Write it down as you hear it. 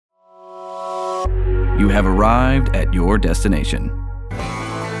You have arrived at your destination.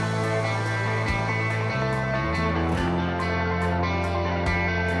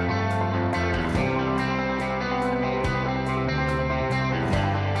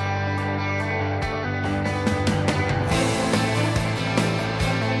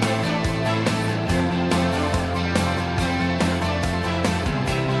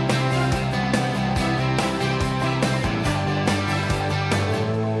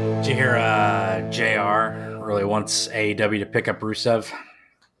 JR really wants AEW to pick up Rusev.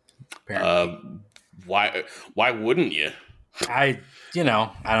 Why wouldn't you? I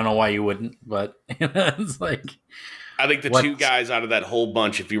don't know why you wouldn't, but it's like, I think the two guys out of that whole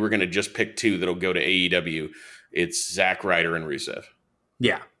bunch, if you were going to just pick two that'll go to AEW, it's Zack Ryder and Rusev.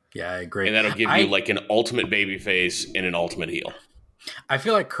 Yeah, I agree. And that'll give you like an ultimate babyface and an ultimate heel. I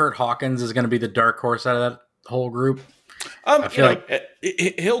feel like Kurt Hawkins is going to be the dark horse out of that whole group. I feel like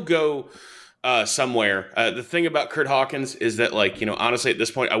he'll go somewhere. The thing about Kurt Hawkins is that, honestly, at this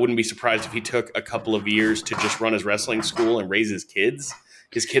point, I wouldn't be surprised if he took a couple of years to just run his wrestling school and raise his kids.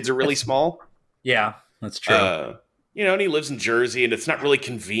 His kids are really small. Yeah, that's true. And he lives in Jersey, and it's not really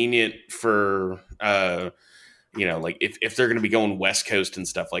convenient for, if they're going to be going West Coast and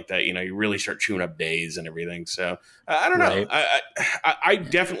stuff like that, you really start chewing up days and everything. So I don't know. I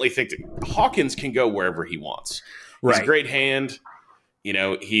definitely think that Hawkins can go wherever he wants. He's a great hand.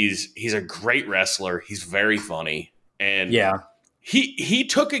 He's a great wrestler. He's very funny. And he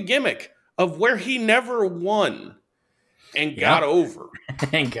took a gimmick of where he never won and got over.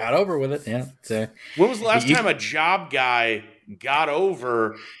 And got over with it, yeah. So, when was the last time a job guy got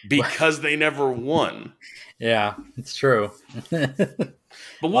over because they never won? Yeah, it's true. But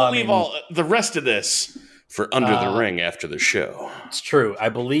we'll leave all the rest of this for Under the Ring after the show. It's true. I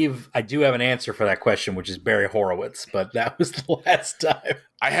believe I do have an answer for that question, which is Barry Horowitz, but that was the last time.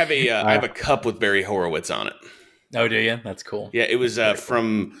 I have a cup with Barry Horowitz on it. Oh, do you? That's cool. Yeah, it was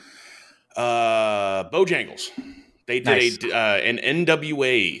from Bojangles. They did an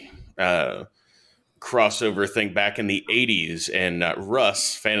NWA crossover thing back in the 80s, and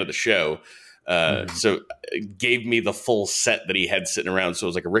Russ, fan of the show, so gave me the full set that he had sitting around. So it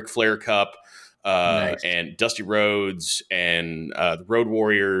was like a Ric Flair cup, and Dusty Rhodes, and the Road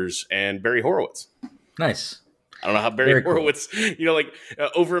Warriors, and Barry Horowitz. Nice. I don't know how Barry Horowitz,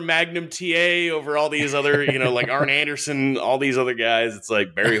 over Magnum TA, over all these other, like Arn Anderson, all these other guys. It's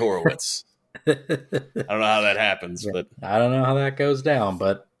like Barry Horowitz. I don't know how that happens, but I don't know how that goes down,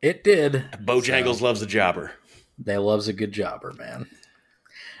 but it did. Bojangles loves a jobber. They loves a good jobber, man.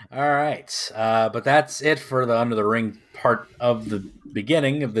 All right, but that's it for the Under the Ring part of the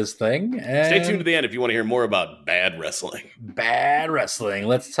beginning of this thing. And stay tuned to the end if you want to hear more about bad wrestling. Bad wrestling.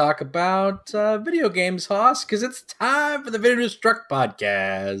 Let's talk about video games, Hoss, because it's time for the Video Struck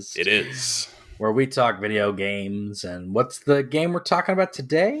podcast. It is. Where we talk video games. And what's the game we're talking about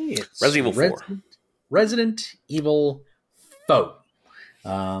today? It's Resident Evil 4. Resident Evil 4.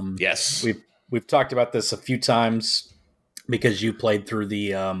 Yes. We've talked about this a few times because you played through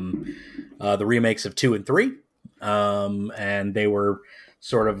the remakes of 2 and 3. And they were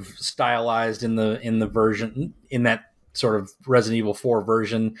sort of stylized in the version, in that sort of Resident Evil 4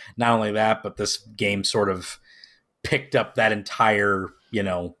 version. Not only that, but this game sort of picked up that entire,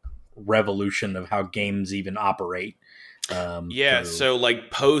 revolution of how games even operate. So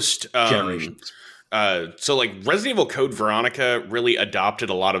like post generations. So like Resident Evil Code Veronica really adopted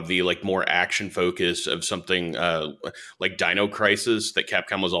a lot of the like more action focus of something like Dino Crisis that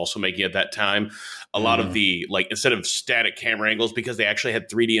Capcom was also making at that time. A lot of the, like, instead of static camera angles, because they actually had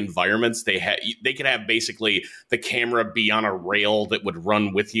 3D environments, they could have basically the camera be on a rail that would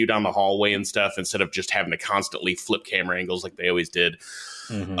run with you down the hallway and stuff, instead of just having to constantly flip camera angles like they always did.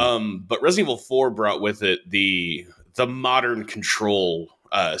 But Resident Evil 4 brought with it the modern control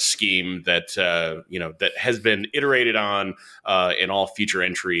scheme that that has been iterated on in all future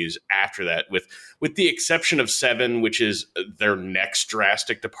entries after that, with the exception of 7, which is their next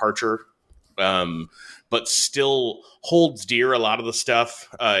drastic departure, but still holds dear a lot of the stuff,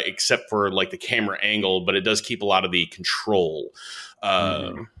 except for like the camera angle, but it does keep a lot of the control.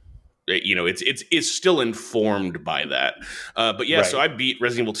 It's still informed by that. But yeah, so I beat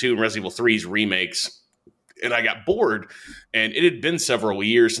Resident Evil 2 and Resident Evil 3's remakes, and I got bored, and it had been several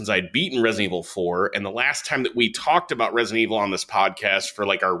years since I'd beaten Resident Evil 4. And the last time that we talked about Resident Evil on this podcast for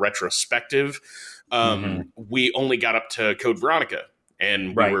like our retrospective, we only got up to Code Veronica,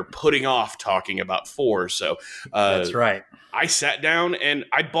 and we were putting off talking about 4. So that's right. I sat down and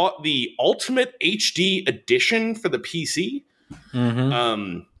I bought the Ultimate HD edition for the PC.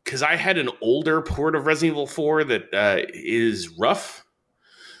 Because I had an older port of Resident Evil 4 that is rough.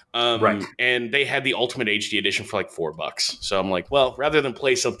 Right. And they had the Ultimate HD edition for like $4. So I'm like, well, rather than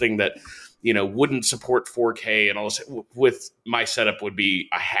play something that, wouldn't support 4K and all this with my setup would be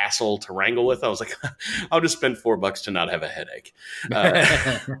a hassle to wrangle with, I was like, I'll just spend $4 to not have a headache.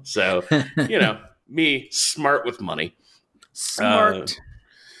 So, me smart with money. Smart.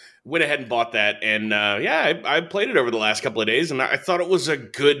 Went ahead and bought that. And I played it over the last couple of days, and I thought it was a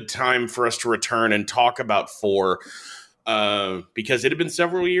good time for us to return and talk about 4. Because it had been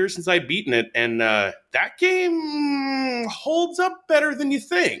several years since I'd beaten it, and that game holds up better than you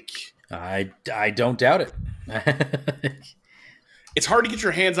think. I don't doubt it. It's hard to get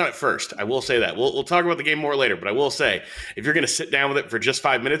your hands on it first. I will say that. We'll talk about the game more later, but I will say, if you're going to sit down with it for just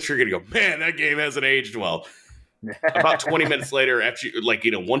 5 minutes, you're going to go, man, that game hasn't aged well. About 20 minutes later, after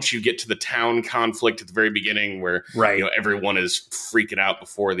once you get to the town conflict at the very beginning, where everyone is freaking out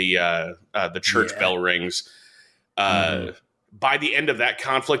before the church bell rings. By the end of that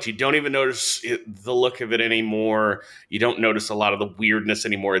conflict, you don't even notice the look of it anymore. You don't notice a lot of the weirdness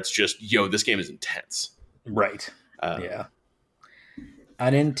anymore. It's just, this game is intense. Right. Yeah.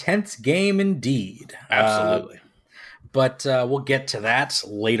 An intense game indeed. Absolutely. But we'll get to that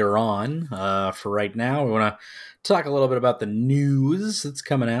later on. For right now, we want to talk a little bit about the news that's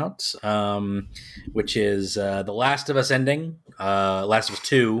coming out, which is The Last of Us ending, Last of Us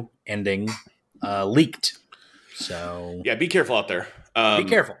 2 ending, leaked. So yeah, be careful out there. Be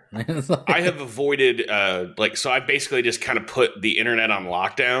careful. I have avoided so I basically just kind of put the internet on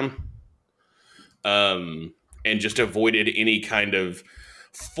lockdown, and just avoided any kind of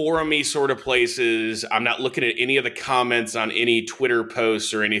forum-y sort of places. I'm not looking at any of the comments on any Twitter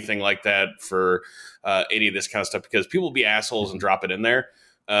posts or anything like that for any of this kind of stuff, because people will be assholes and drop it in there.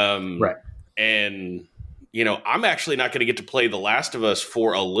 Right. And I'm actually not going to get to play The Last of Us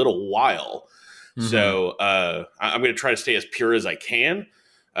for a little while. Mm-hmm. So I'm going to try to stay as pure as I can,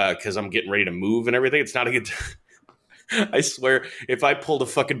 because I'm getting ready to move and everything. It's not a good I swear, if I pulled a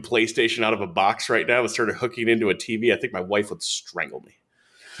fucking PlayStation out of a box right now and started hooking into a TV, I think my wife would strangle me.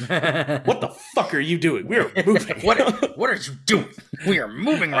 What the fuck are you doing? We are moving. What are you doing? We are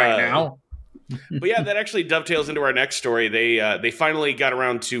moving right now. But yeah, that actually dovetails into our next story. They finally got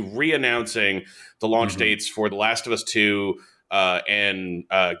around to re-announcing the launch dates for The Last of Us 2 and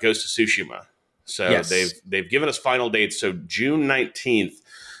Ghost of Tsushima. So they've given us final dates. So June 19th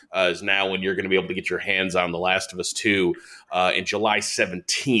is now when you're going to be able to get your hands on The Last of Us 2. And July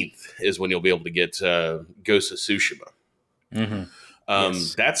 17th is when you'll be able to get Ghost of Tsushima.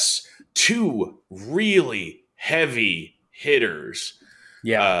 Mm-hmm. That's 2 really heavy hitters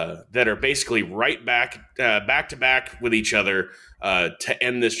that are basically right back to back with each other to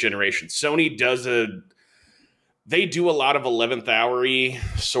end this generation. Sony they do a lot of 11th hour-y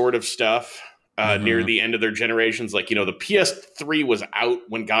sort of stuff. Near the end of their generations. Like, the PS3 was out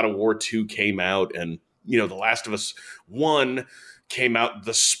when God of War 2 came out, and, The Last of Us 1 came out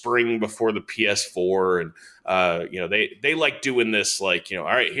the spring before the PS4, and, they like doing this, like, all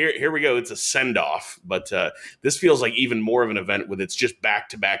right, here we go, it's a send-off, but this feels like even more of an event with it's just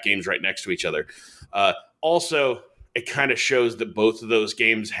back-to-back games right next to each other. Also, it kind of shows that both of those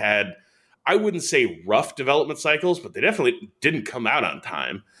games had, I wouldn't say rough development cycles, but they definitely didn't come out on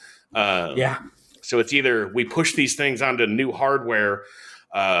time. So it's either we push these things onto new hardware,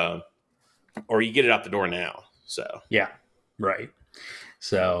 or you get it out the door now. So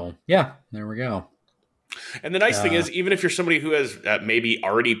So there we go. And the nice thing is, even if you're somebody who has maybe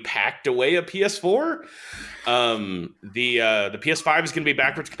already packed away a PS4, the PS5 is going to be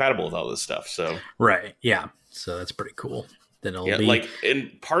backwards compatible with all this stuff. So so that's pretty cool. Then it'll be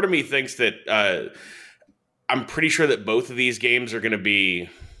and part of me thinks that I'm pretty sure that both of these games are going to be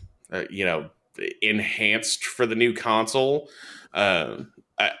enhanced for the new console.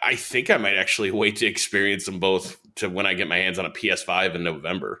 I think I might actually wait to experience them both to when I get my hands on a PS5 in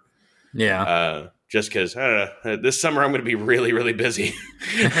November. Just because, I don't know, this summer I'm going to be really, really busy.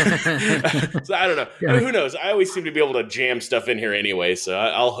 So I don't know. I mean, who knows? I always seem to be able to jam stuff in here anyway, so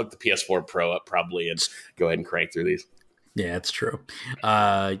I'll hook the PS4 Pro up probably and go ahead and crank through these. Yeah, it's true.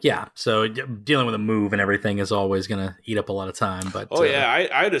 So dealing with a move and everything is always going to eat up a lot of time. But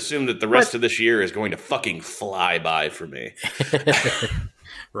I'd assume that the rest of this year is going to fucking fly by for me.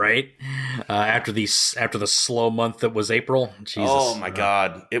 Right? After the slow month that was April. Jesus. Oh my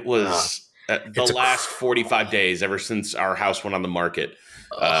God. It was the last 45 days ever since our house went on the market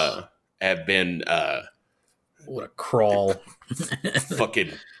have been what a crawl.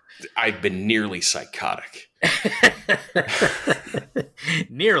 Fucking I've been nearly psychotic.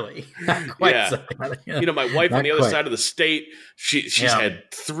 Nearly. Not quite psychotic. My wife on the other side of the state, she's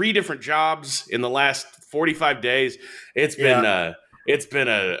had 3 different jobs in the last 45 days. It's been It's been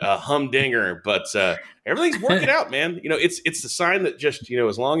a humdinger, but everything's working out, man. It's the sign that just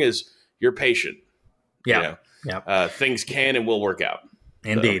as long as you're patient, things can and will work out.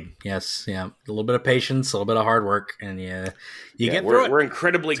 Indeed. So. Yes. Yeah. A little bit of patience, a little bit of hard work, and you get through it. We're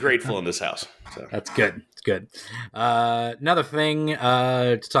incredibly grateful in this house. So. That's good. It's good. Another thing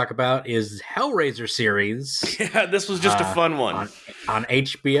to talk about is Hellraiser series. Yeah, this was just a fun one. On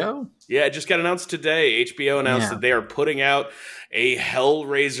HBO? Yeah, it just got announced today. HBO announced that they are putting out a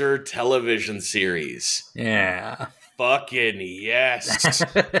Hellraiser television series. Yeah. Fucking yes.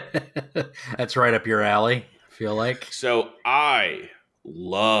 That's right up your alley, I feel like. So I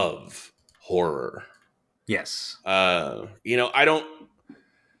love horror. Yes. I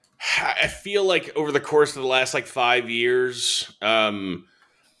feel like over the course of the last 5 years,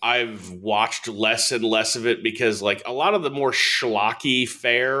 I've watched less and less of it because a lot of the more schlocky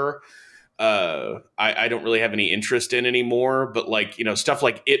fare, I don't really have any interest in anymore. But stuff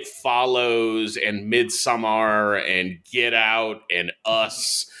like It Follows and Midsommar and Get Out and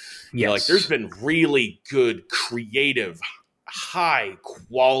Us, there's been really good, creative, high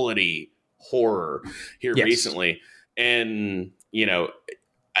quality horror here recently. And,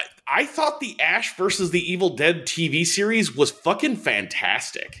 I thought the Ash versus the Evil Dead TV series was fucking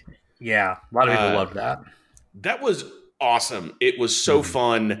fantastic. Yeah, a lot of people loved that. That was awesome. It was so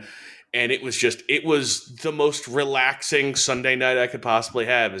fun. And it was the most relaxing Sunday night I could possibly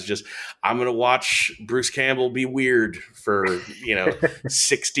have. It's just, I'm going to watch Bruce Campbell be weird for,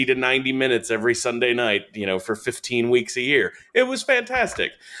 60 to 90 minutes every Sunday night, for 15 weeks a year. It was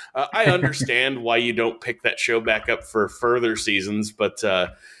fantastic. I understand why you don't pick that show back up for further seasons, but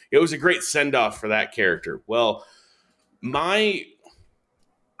it was a great send-off for that character. Well, my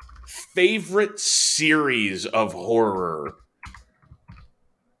favorite series of horror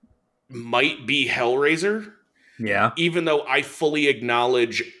might be Hellraiser. Yeah. Even though I fully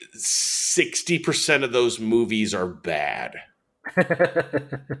acknowledge 60% of those movies are bad.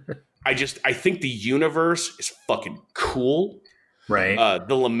 I think the universe is fucking cool. Right.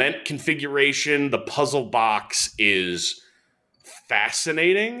 The lament configuration, the puzzle box is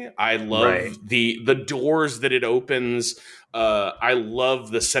fascinating. I love the doors that it opens. I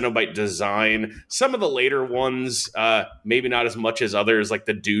love the Cenobite design. Some of the later ones, maybe not as much as others, like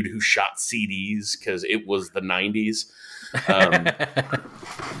the dude who shot CDs because it was the 90s.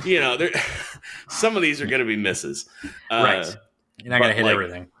 Some of these are going to be misses. Right. You're not going to hit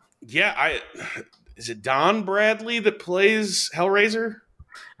everything. Yeah. Is it Don Bradley that plays Hellraiser?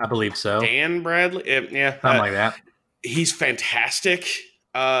 I believe so. Dan Bradley? Yeah. Something like that. He's fantastic.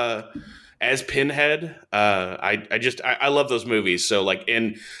 As Pinhead, I love those movies. So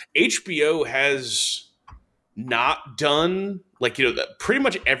and HBO has not done pretty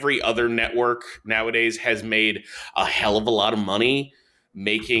much every other network nowadays has made a hell of a lot of money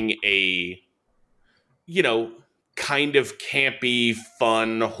making a kind of campy,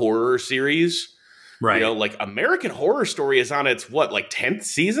 fun horror series. Right. American Horror Story is on its 10th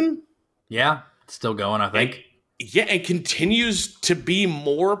season? Yeah, it's still going, I think. Yeah, and continues to be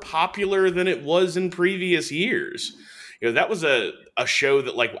more popular than it was in previous years. That was a show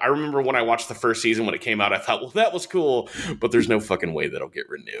that, I remember when I watched the first season when it came out, I thought, well, that was cool, but there's no fucking way that'll get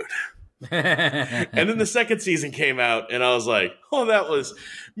renewed. And then the second season came out, and I was like, oh, that was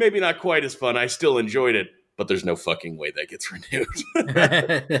maybe not quite as fun. I still enjoyed it, but there's no fucking way that gets renewed.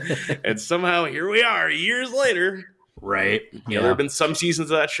 And somehow here we are years later. Right. There have been some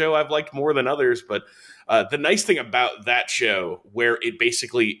seasons of that show I've liked more than others, but the nice thing about that show, where it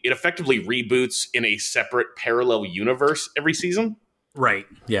effectively reboots in a separate parallel universe every season. Right.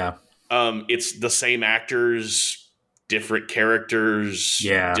 Yeah. It's the same actors, different characters,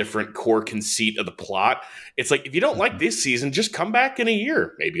 different core conceit of the plot. It's if you don't like this season, just come back in a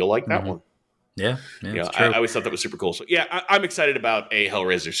year. Maybe you'll like that one. Yeah. I always thought that was super cool. So I'm excited about a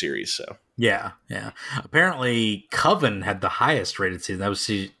Hellraiser series. So yeah. Apparently, Coven had the highest rated season. That was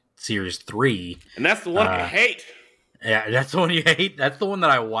Series 3. And that's the one I hate. Yeah, that's the one you hate. That's the one that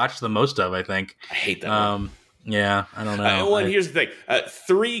I watched the most of, I think. I hate that one. Yeah, I don't know. Here's the thing.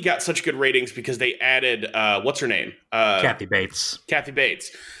 3 got such good ratings because they added, what's her name? Kathy Bates. Kathy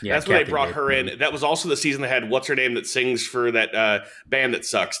Bates. Yeah, that's when they brought her in. That was also the season that had, what's her name, that sings for that band that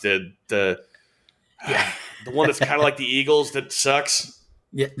sucks. The one that's kind of like the Eagles that sucks.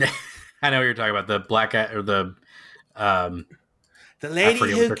 Yeah, I know what you're talking about. The black or the... The lady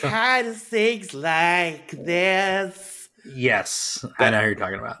who kind of sings like this. Yes, I know who you're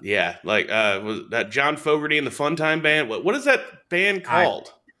talking about. Yeah, was that John Fogerty and the Funtime Band? What is that band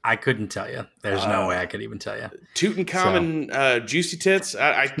called? I couldn't tell you. There's no way I could even tell you. Tutankhamun, Juicy Tits?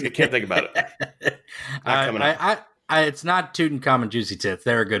 I can't think about it. I It's not Tutankhamun Juicy Tits.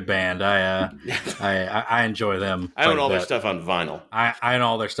 They're a good band. I enjoy them. I own all their stuff on vinyl. I own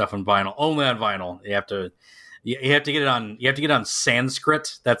all their stuff on vinyl. Only on vinyl. You have to get it on. You have to get it on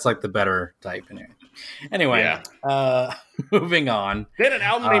Sanskrit. That's like the better type. Anyway, moving on. They had an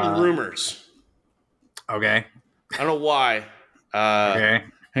album named Rumors. Okay. I don't know why. Okay.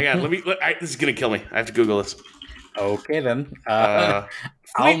 Hang on. This is gonna kill me. I have to Google this. Okay then.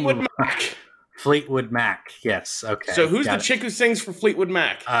 Fleetwood Mac. Fleetwood Mac. Yes. Okay. So who's the chick who sings for Fleetwood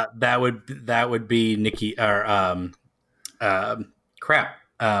Mac? That would be Nikki or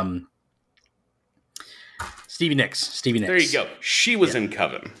Stevie Nicks. There you go. She was in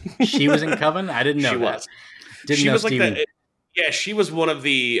Coven. She was in Coven? I didn't know she that. Was. Didn't she know was Stevie. like that. Yeah, she was one of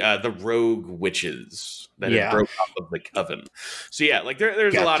the rogue witches that had broke off of the Coven. So yeah, like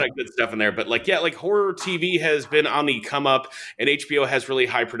there's a lot of good stuff in there. But like horror TV has been on the come up, and HBO has really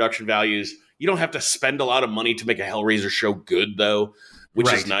high production values. You don't have to spend a lot of money to make a Hellraiser show good, though,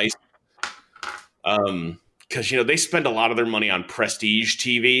 which is nice. Because they spend a lot of their money on prestige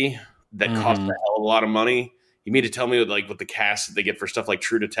TV that costs a hell of a lot of money. You mean to tell me with the cast that they get for stuff like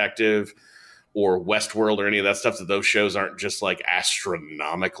True Detective or Westworld or any of that stuff, that those shows aren't just like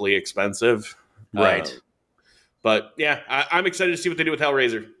astronomically expensive? Right. But yeah, I'm excited to see what they do with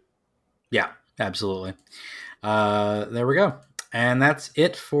Hellraiser. Yeah, absolutely. There we go. And that's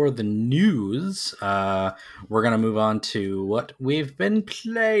it for the news. We're going to move on to what we've been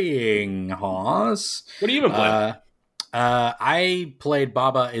playing, Hoss. What have you been playing? I played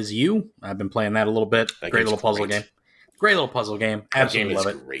Baba Is You. I've been playing that a little bit. Great little puzzle game. Great little puzzle game. Absolutely love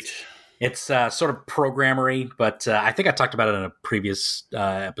it. Great. It's sort of programmery, but I think I talked about it in a previous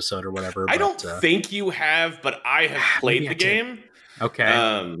episode or whatever. I don't think you have, but I have played the game.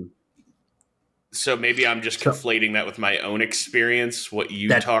 Okay. So maybe I'm just conflating that with my own experience, what you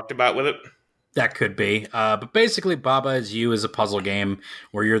talked about with it. That could be. But basically, Baba Is You is a puzzle game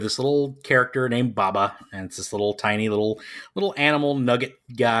where you're this little character named Baba, and it's this little tiny little animal nugget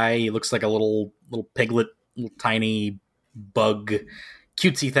guy. He looks like a little piglet, little tiny bug,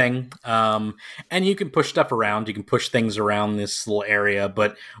 cutesy thing. And you can push stuff around. You can push things around this little area.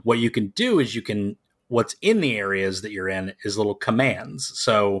 But what you can do is what's in the areas that you're in is little commands.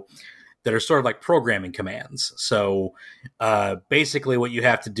 So that are sort of like programming commands. So basically what you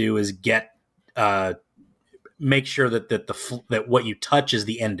have to do is make sure that what you touch is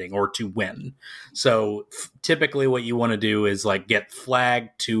the ending or to win. So typically what you want to do is like get flag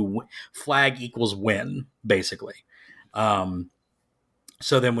equals win, basically.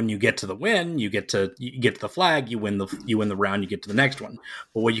 So then when you get to the win, you get to the flag, you win the round, you get to the next one.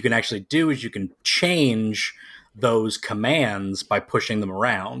 But what you can actually do is you can change those commands by pushing them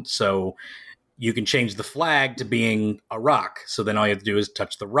around. So you can change the flag to being a rock. So then all you have to do is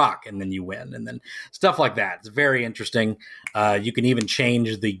touch the rock and then you win. And then stuff like that. It's very interesting. You can even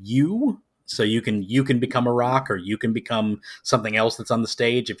change the you. So you can become a rock, or you can become something else that's on the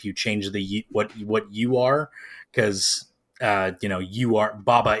stage if you change the what you are. Because you are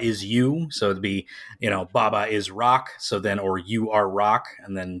Baba is you, so it'd be Baba is rock, so then or you are rock,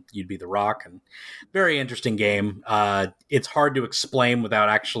 and then you'd be the rock. And very interesting game. It's hard to explain without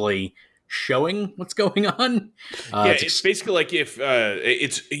actually showing what's going on. It's basically like if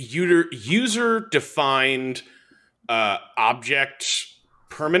it's user defined object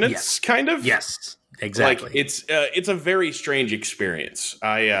permanence, kind of. Yes. Exactly. Like it's a very strange experience.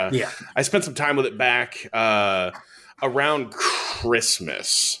 I spent some time with it back around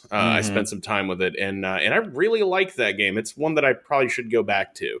Christmas. I spent some time with it, and I really like that game. It's one that I probably should go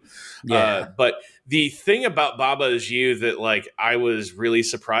back to. But the thing about Baba Is You that like I was really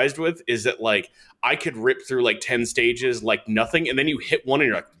surprised with is that like I could rip through like 10 stages like nothing, and then you hit one and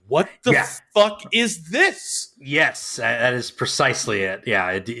you're like, what the fuck is this? Yes, that is precisely it.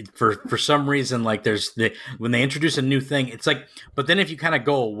 Yeah, for some reason, like when they introduce a new thing, it's like, but then if you kind of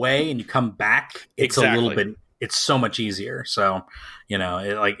go away and you come back, it's a little bit. It's so much easier. So,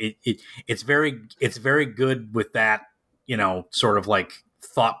 it's very good with that, sort of like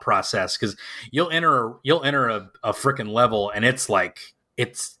thought process, because you'll enter a freaking level and it's like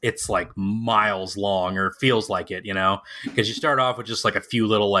miles long, or feels like it, because you start off with just like a few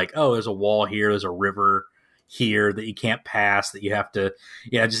little like, oh, there's a wall here, there's a river here that you can't pass, that you have to,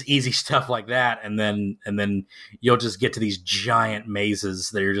 just easy stuff like that, and then you'll just get to these giant mazes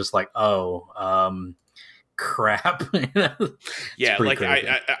that you're just like, crap. Yeah, like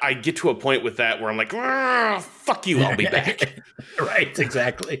I get to a point with that where I'm like, fuck you, I'll be back. Right,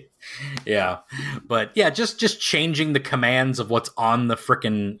 exactly. Yeah. But yeah, just changing the commands of what's on the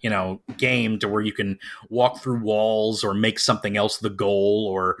frickin', game to where you can walk through walls or make something else the goal,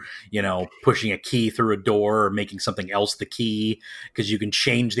 or, pushing a key through a door or making something else the key, because you can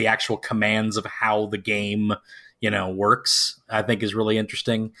change the actual commands of how the game works, I think is really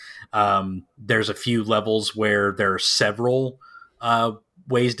interesting. There's a few levels where there are several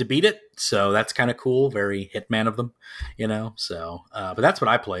ways to beat it, so that's kind of cool. Very Hitman of them, so but that's what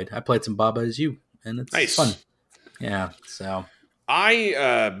I played. I played some Baba Is You, and it's nice. Fun. Yeah, so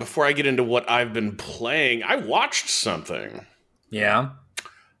I before I get into what I've been playing, I watched something. Yeah,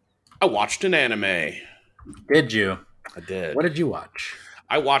 I watched an anime. Did you? I did. What did you watch?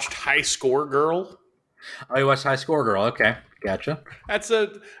 I watched High Score Girl. Oh, you watched High Score Girl. Okay, gotcha. That's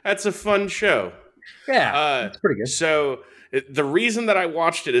a fun show. Yeah, it's pretty good. So the reason that I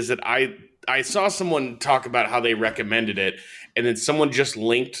watched it is that I saw someone talk about how they recommended it, and then someone just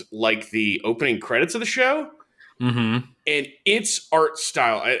linked like the opening credits of the show. Mm-hmm. And its art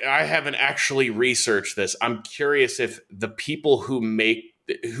style, I haven't actually researched this. I'm curious if the people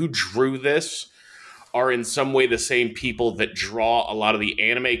who drew this are in some way the same people that draw a lot of the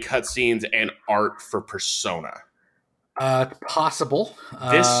anime cutscenes and art for Persona. Possible.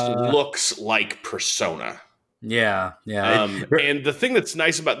 This looks like Persona. Yeah. And the thing that's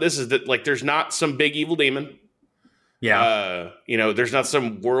nice about this is that like there's not some big evil demon. Yeah. There's not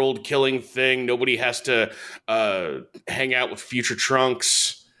some world-killing thing. Nobody has to hang out with future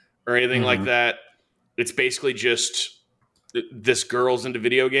Trunks or anything like that. It's basically just this girl's into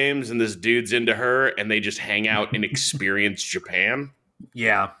video games and this dude's into her, and they just hang out and experience Japan.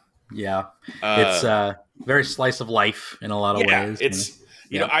 Yeah. It's very slice of life in a lot of ways. It's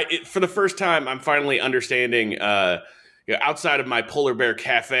for the first time, I'm finally understanding. Outside of my Polar Bear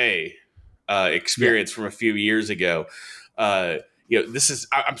Cafe experience from a few years ago, this is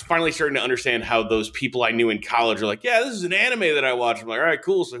I'm finally starting to understand how those people I knew in college are like, yeah, this is an anime that I watch. I'm like, all right,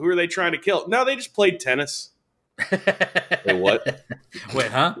 cool. So who are they trying to kill? No, they just played tennis. Wait, what? Wait,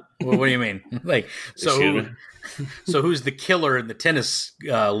 huh? What do you mean? Like, so who's the killer in the tennis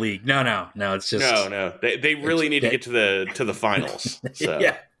league? No. It's just no. They really need to get to the finals. So.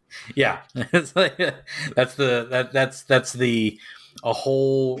 Yeah. It's like, that's the a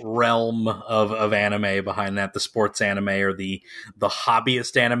whole realm of anime behind that. The sports anime or the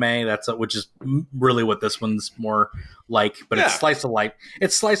hobbyist anime. Which is really what this one's more like. But it's slice of life.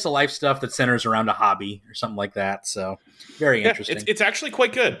 It's slice of life stuff that centers around a hobby or something like that. So very interesting. It's actually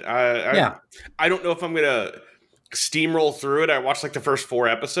quite good. I don't know if I'm gonna steamroll through it. I watched like the first 4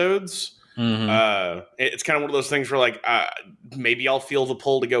 episodes. It's kind of one of those things where like maybe I'll feel the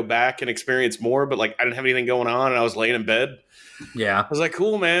pull to go back and experience more, but like I didn't have anything going on and I was laying in bed. Yeah, I was like,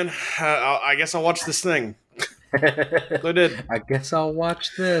 cool, man. I guess I'll watch this thing. So I did. I guess I'll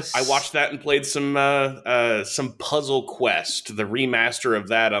watch this. I watched that and played some Puzzle Quest, the remaster of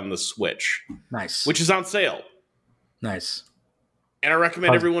that on the Switch. Nice, which is on sale. Nice, and I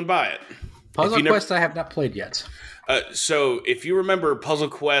recommend everyone buy it. Puzzle Quest I have not played yet. So if you remember Puzzle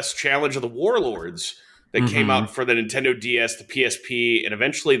Quest Challenge of the Warlords that came out for the Nintendo DS, the PSP, and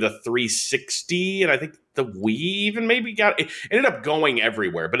eventually the 360, and I think the Wii even maybe it ended up going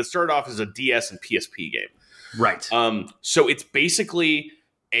everywhere, but it started off as a DS and PSP game. Right. So it's basically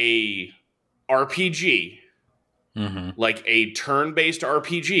a RPG, like a turn-based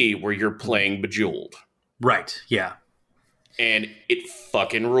RPG where you're playing Bejeweled. Right, yeah. And it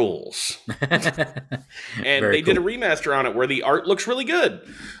fucking rules. And they did a remaster on it where the art looks really good.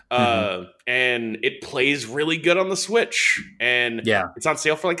 And it plays really good on the Switch. And it's on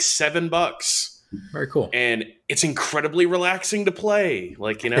sale for like $7. Very cool. And it's incredibly relaxing to play.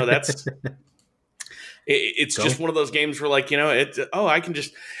 Like, that's... It's just one of those games where like, I can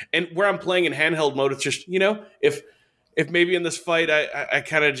just... And where I'm playing in handheld mode, it's just, if maybe in this fight I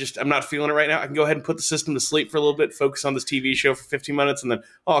kind of just I'm not feeling it right now, I can go ahead and put the system to sleep for a little bit, focus on this TV show for 15 minutes, and then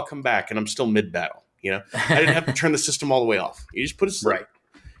I'll come back and I'm still mid battle. I didn't have to turn the system all the way off. You just put it asleep. Right.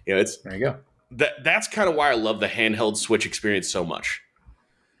 It's there you go. That's kind of why I love the handheld Switch experience so much.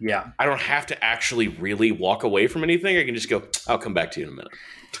 Yeah. I don't have to actually really walk away from anything. I can just go, I'll come back to you in a minute.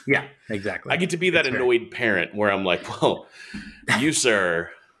 Yeah, exactly. I get to be that annoyed parent where I'm like, well, you, sir,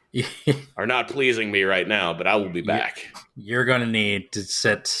 are not pleasing me right now, but I will be back. you're going to need to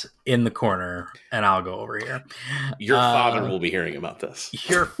sit in the corner, and I'll go over here. Your father will be hearing about this.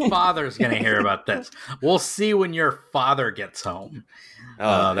 Your father's going to hear about this. We'll see when your father gets home.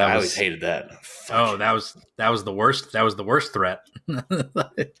 I always hated that. Fuck. That was the worst. That was the worst threat.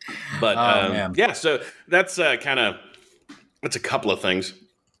 But yeah, so that's that's a couple of things.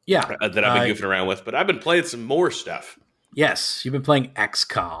 Yeah, that I've been goofing around with, but I've been playing some more stuff. Yes, you've been playing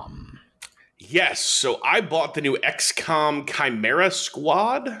XCOM. Yes, so I bought the new XCOM Chimera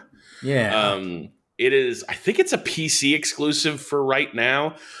Squad. Yeah. It is, I think it's a PC exclusive for right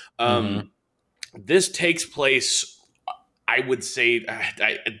now. This takes place, I would say,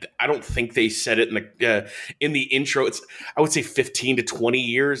 I don't think they said it in the intro. It's, I would say 15 to 20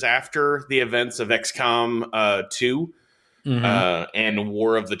 years after the events of XCOM 2 and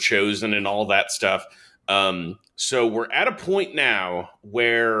War of the Chosen and all that stuff. So we're at a point now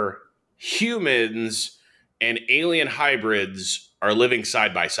where humans and alien hybrids are living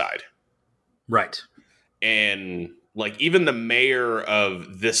side by side. Right. And like even the mayor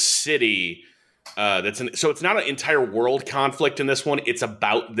of this city, so it's not an entire world conflict in this one. It's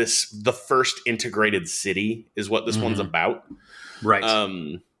about the first integrated city is what this one's about. Right.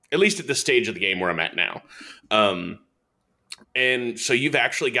 At least at the stage of the game where I'm at now. And so you've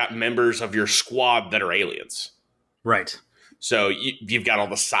actually got members of your squad that are aliens. Right. So you've got all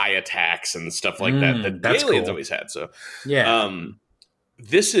the psi attacks and stuff like that the aliens always had. So yeah.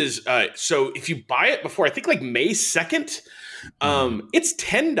 This is so if you buy it before I think like May 2nd, it's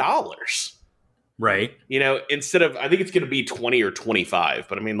 $10. Right. You know, instead of I think it's going to be 20 or 25,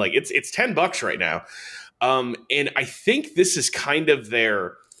 but I mean like it's $10 right now. And I think this is kind of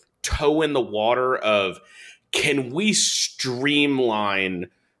their toe in the water of can we streamline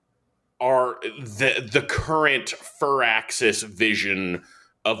the current Firaxis vision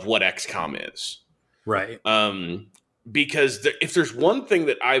of what XCOM is. Right. Because if there's one thing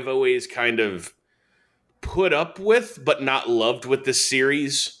that I've always kind of put up with but not loved with this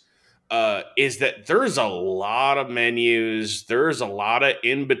series is that there's a lot of menus, there's a lot of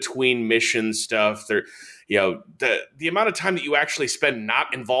in-between mission stuff. There, you know, the amount of time that you actually spend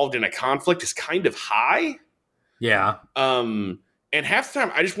not involved in a conflict is kind of high. Yeah. And half the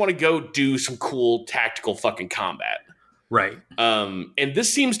time, I just want to go do some cool tactical fucking combat. Right. And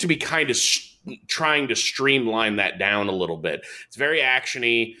this seems to be kind of trying to streamline that down a little bit. It's very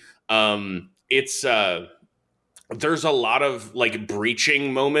actiony. There's a lot of like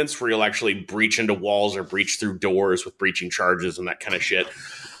breaching moments where you'll actually breach into walls or breach through doors with breaching charges and that kind of shit.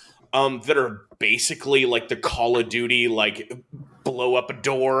 That are basically like the Call of Duty, like blow up a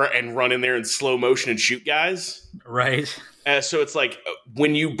door and run in there in slow motion and shoot guys. Right. So it's like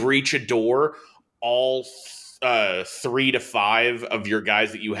when you breach a door, all 3 to 5 of your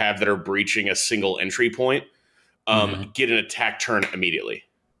guys that you have that are breaching a single entry point get an attack turn immediately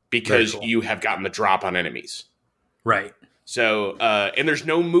because you have gotten the drop on enemies. Right. So, and there's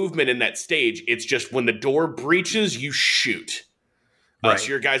no movement in that stage. It's just when the door breaches, you shoot. Right. So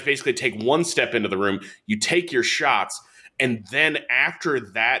your guys basically take one step into the room, you take your shots, and then after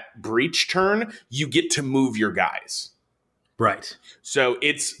that breach turn, you get to move your guys. Right. So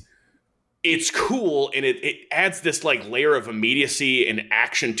it's cool, and it adds this like layer of immediacy and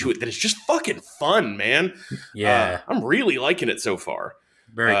action to it that is just fucking fun, man. Yeah. I'm really liking it so far.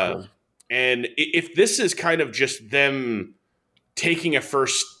 Very cool. And if this is kind of just them taking a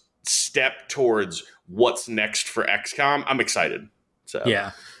first step towards what's next for XCOM, I'm excited. So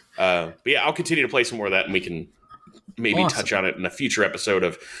yeah. But yeah, I'll continue to play some more of that, and we can maybe touch on it in a future episode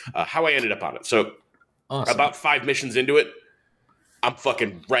of how I ended up on it. So about 5 missions into it, I'm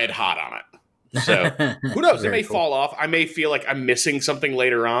fucking red hot on it. So who knows? It may fall off. I may feel like I'm missing something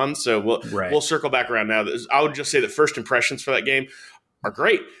later on. So we'll circle back around now. I would just say that first impressions for that game are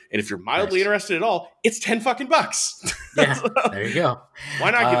great. And if you're mildly interested at all, it's $10 fucking bucks. Yeah, there you go. Why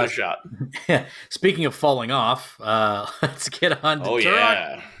not give it a shot? Yeah. Speaking of falling off, let's get on to Turok.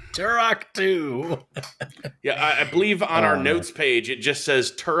 Yeah. Turok 2. Yeah, I believe on our notes page, it just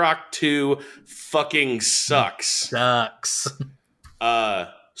says Turok 2 fucking sucks.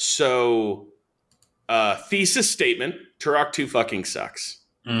 So, thesis statement, Turok 2 fucking sucks.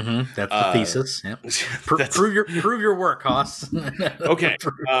 That's the thesis. Yep. Prove your work, Haas. Okay.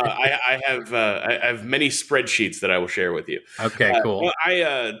 I have many spreadsheets that I will share with you. Okay, cool.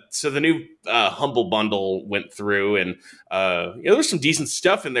 So the new Humble Bundle went through, and there's some decent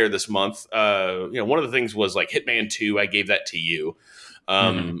stuff in there this month. One of the things was like Hitman 2. I gave that to you.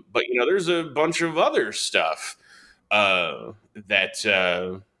 But there's a bunch of other stuff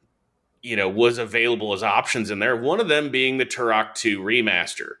that was available as options in there. One of them being the Turok 2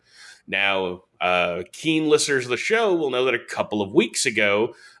 remaster. Now, keen listeners of the show will know that a couple of weeks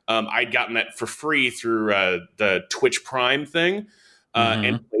ago, I'd gotten that for free through the Twitch Prime thing,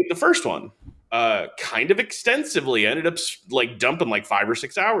 and played the first one kind of extensively. I ended up like dumping like 5 or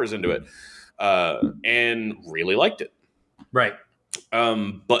 6 hours into it, and really liked it. Right.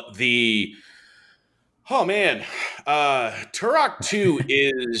 But oh man, Turok 2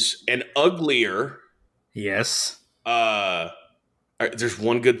 is an uglier. Yes. There's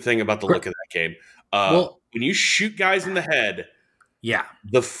one good thing about the look of that game. When you shoot guys in the head, yeah,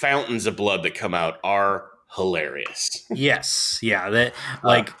 the fountains of blood that come out are hilarious. Yes, yeah. That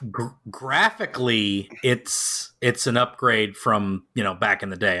like graphically, it's an upgrade from back in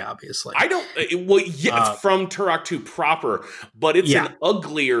the day. Obviously, I don't. From Turok 2 proper, but it's an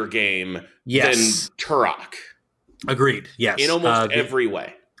uglier game than Turok. Agreed. Yes, in almost every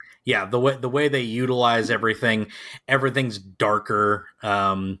way. Yeah, the way they utilize everything's darker.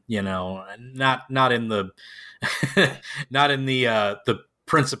 Not in the not in the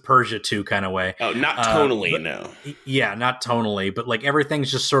Prince of Persia 2 kind of way. Oh, not tonally, no. Yeah, not tonally, but like everything's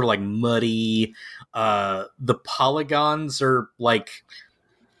just sort of like muddy. The polygons are like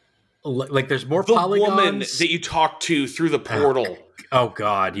there's more polygons. The woman that you talk to through the portal. Oh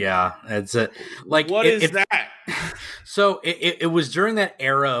God, yeah. It's like what is that? So it was during that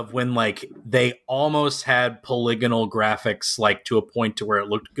era of when like they almost had polygonal graphics like to a point to where it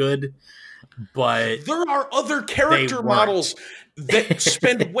looked good, but there are other character models that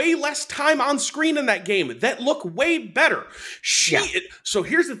spend way less time on screen in that game that look way better. So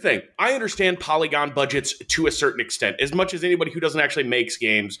here's the thing. I understand polygon budgets to a certain extent, as much as anybody who doesn't actually makes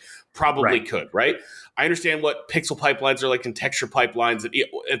games probably could, right? I understand what pixel pipelines are like and texture pipelines.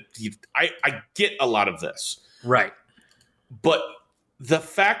 I get a lot of this. Right. But the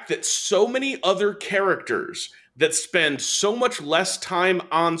fact that so many other characters that spend so much less time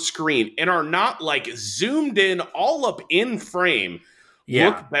on screen and are not like zoomed in all up in frame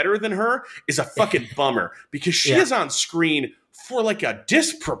look better than her is a fucking bummer, because she is on screen for like a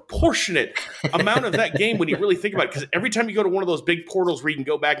disproportionate amount of that game when you really think about it. Because every time you go to one of those big portals where you can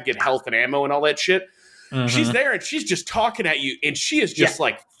go back and get health and ammo and all that shit, she's there and she's just talking at you, and she is just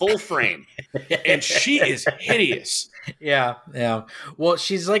like full frame, and she is hideous. Yeah. Well,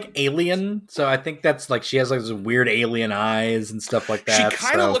 she's like alien, so I think that's like she has like those weird alien eyes and stuff like that. She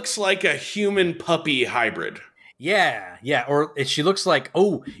kind of looks like a human puppy hybrid. Yeah. Or she looks like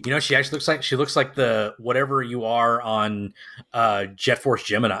she actually looks like the whatever you are on Jet Force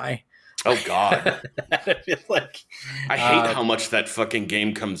Gemini. Oh God. I hate how much that fucking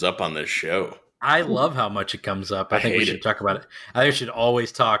game comes up on this show. I love how much it comes up. I think we should talk about it. I think we should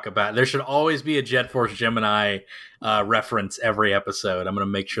always talk about it. There should always be a Jet Force Gemini reference every episode. I'm going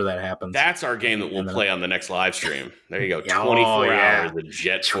to make sure that happens. That's our game that we'll play on the next live stream. There you go. 24 hours of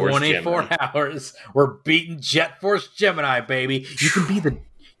Jet Force 24 hours. We're beating Jet Force Gemini, baby. You can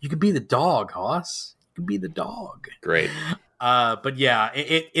be the dog, Hoss. You can be the dog. Great. But yeah,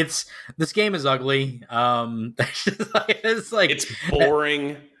 it's this game is ugly. It's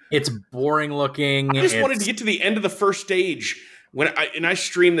boring. It's boring looking. I just wanted to get to the end of the first stage. When I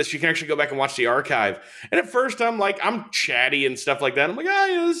stream this, you can actually go back and watch the archive. And at first, I'm chatty and stuff like that. I'm like,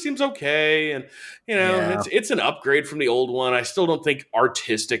 this seems okay, and it's an upgrade from the old one. I still don't think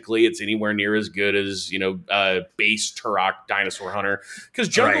artistically it's anywhere near as good as base Turok Dinosaur Hunter, because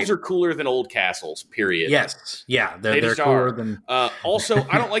jungles are cooler than old castles. Period. Yes, yeah, they're cooler than. Also,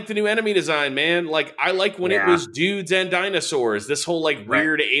 I don't like the new enemy design, man. Like I like when it was dudes and dinosaurs. This whole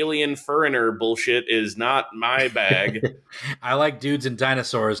weird alien foreigner bullshit is not my bag. I like dudes and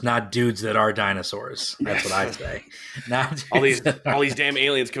dinosaurs, not dudes that are dinosaurs. That's what I say. Not all these damn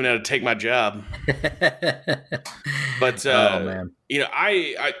aliens coming out to take my job. But man.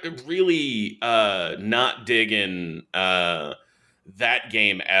 I really not digging that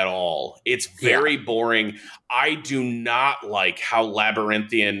game at all. It's very boring. I do not like how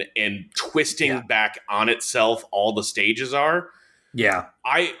labyrinthian and twisting back on itself all the stages are. Yeah.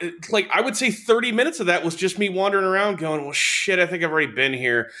 I would say 30 minutes of that was just me wandering around going, well, shit, I think I've already been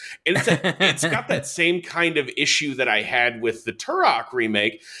here. And it's got that same kind of issue that I had with the Turok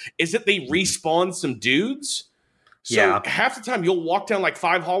remake, is that they respawn some dudes. So half the time you'll walk down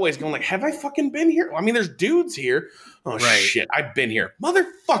 5 hallways going have I fucking been here? I mean, there's dudes here. Oh, shit, I've been here.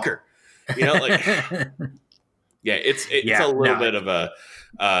 Motherfucker. It's a little bit of a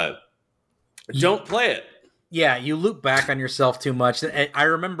don't play it. Yeah, you loop back on yourself too much. I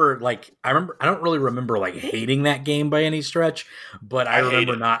remember, I don't really remember like hating that game by any stretch, but I I hate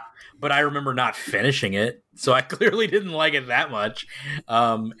remember it. not, but I remember not finishing it. So I clearly didn't like it that much.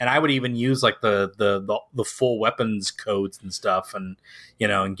 And I would even use like the full weapons codes and stuff, and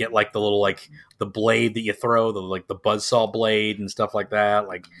and get like the little like the blade that you throw, the buzzsaw blade and stuff like that.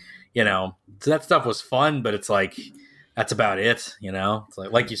 So that stuff was fun, but it's like that's about it. It's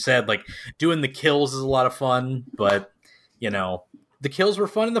like you said, like doing the kills is a lot of fun, but the kills were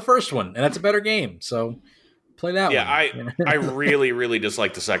fun in the first one, and that's a better game. So play that Yeah, one. I really really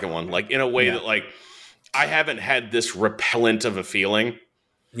dislike the second one. Like in a way Yeah. that like I haven't had this repellent of a feeling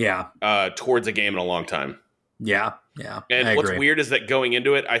Yeah, towards a game in a long time. yeah. And I what's agree. weird is that going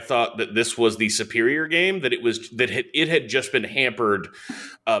into it, I thought that this was the superior game. That it had just been hampered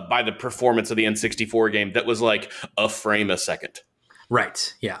by the performance of the N64 game. That was like a frame a second.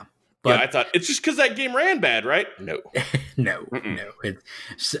 Right? Yeah, But but I thought it's just because that game ran bad, right? No, no.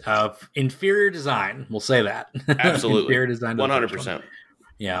 It's inferior design. We'll say that. absolutely, Inferior design. 100%.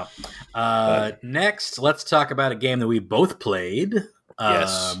 Yeah. Next, let's talk about a game that we both played.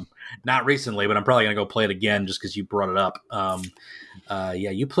 Yes. Not recently, but I'm probably going to go play it again just because you brought it up. Yeah,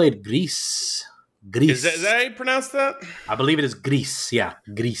 you played Gris. Is that how you pronounce that? I believe it is Gris. Yeah,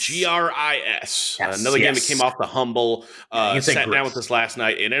 Gris. Gris. Yes, Another game that yes. came off the Humble. Yeah, you say Sat down Gris. with this last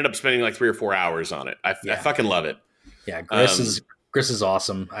night and ended up spending like 3 or 4 hours on it. I fucking love it. Yeah, Gris is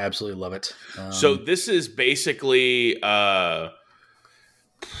awesome. I absolutely love it. So this is basically a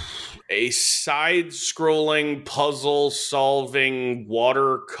side-scrolling, puzzle-solving,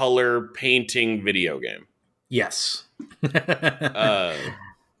 watercolor painting video game. Yes.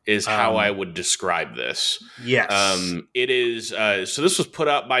 Is how I would describe this. Yes. It is. So this was put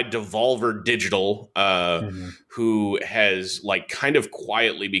out by Devolver Digital, who has like kind of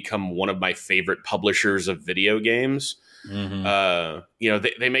quietly become one of my favorite publishers of video games.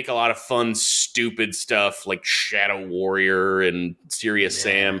 They make a lot of fun, stupid stuff like Shadow Warrior and Serious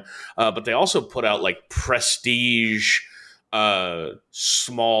Sam, but they also put out like prestige,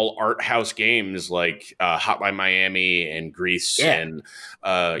 small art house games like Hotline Miami and Gris, and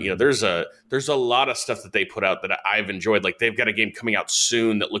there's a lot of stuff that they put out that I've enjoyed. Like they've got a game coming out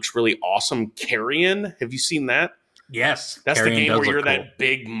soon that looks really awesome. Carrion, have you seen that? Yes, that's Carrion the game where you're cool. that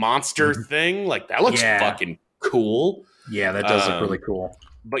big monster thing. Like that looks fucking cool. Yeah, that does look really cool.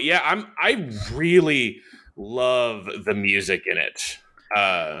 But yeah, I really love the music in it.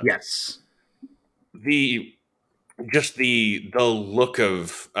 Yes. The look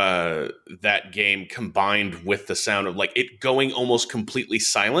of that game combined with the sound of like it going almost completely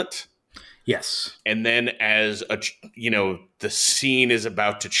silent. Yes. And then as the scene is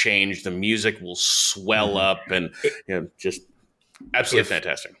about to change, the music will swell up and just absolutely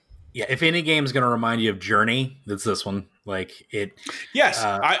fantastic. Yeah, if any game is going to remind you of Journey, it's this one. Like it. Yes,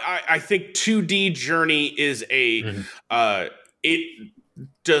 I think 2D Journey is it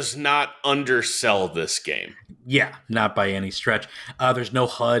does not undersell this game. Yeah, not by any stretch. There's no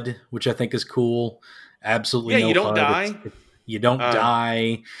HUD, which I think is cool. Absolutely, no you don't HUD. die. You don't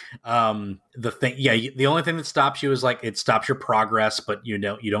die. The only thing that stops you is like it stops your progress, but you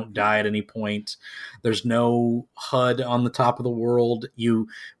don't die at any point. There's no HUD on the top of the world. You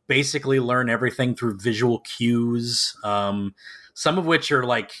basically learn everything through visual cues, some of which are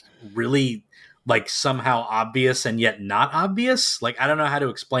like really like somehow obvious and yet not obvious. Like I don't know how to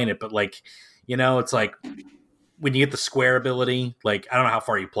explain it, but like it's like when you get the square ability. Like I don't know how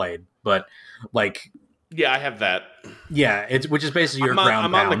far you played, but like. Yeah, I have that. Yeah, which is basically your ground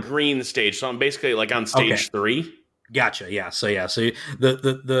I'm pound. on the green stage, so I'm basically like on stage 3. Gotcha. Yeah. So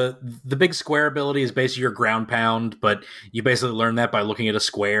the big square ability is basically your ground pound, but you basically learn that by looking at a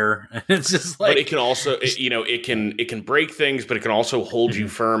square. And it's just like, but it can also, it can break things, but it can also hold you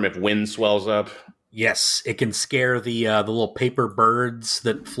firm if wind swells up. Yes, it can scare the little paper birds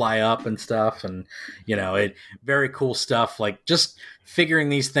that fly up and stuff, and it very cool stuff. Like just figuring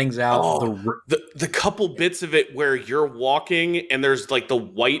these things out. The couple bits of it where you're walking and there's like the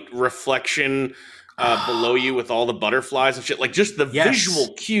white reflection below you with all the butterflies and shit. Like just the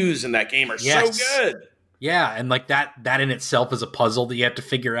visual cues in that game are so good. Yeah, and like that in itself is a puzzle that you have to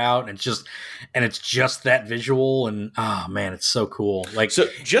figure out, and it's just that visual, and oh man, it's so cool. Like so,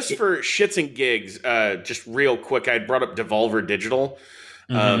 just for shits and gigs, just real quick, I brought up Devolver Digital.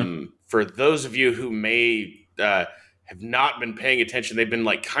 For those of you who may have not been paying attention, they've been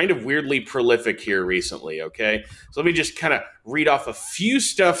like kind of weirdly prolific here recently. Okay, so let me just kind of read off a few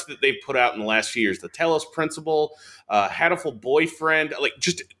stuff that they've put out in the last few years: the Telos Principle, Hatful Boyfriend, like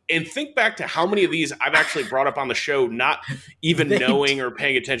just and think back to how many of these I've actually brought up on the show, not even knowing or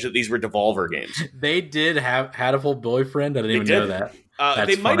paying attention that these were Devolver games. They did have Hatful Boyfriend. I didn't even know that.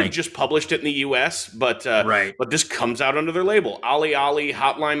 They might have just published it in the U.S., but this comes out under their label. Ollie Ollie,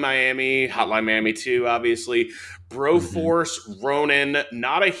 Hotline Miami 2, obviously, Broforce, Ronin,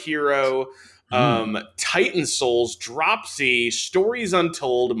 Not a Hero, Titan Souls, Dropsy, Stories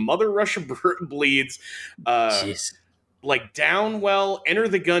Untold, Mother Russia Bleeds, like Downwell, Enter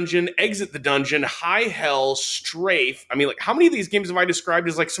the Gungeon, Exit the Dungeon, High Hell, Strafe. I mean, like, how many of these games have I described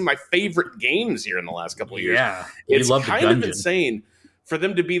as like some of my favorite games here in the last couple of years? Yeah, it's kind of insane for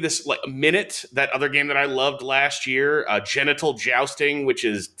them to be this like Minute, that other game that I loved last year, Genital Jousting, which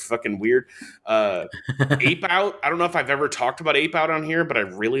is fucking weird. Ape Out. I don't know if I've ever talked about Ape Out on here, but I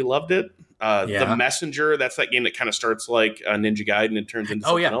really loved it. The Messenger, that's that game that kind of starts like a Ninja Gaiden and turns into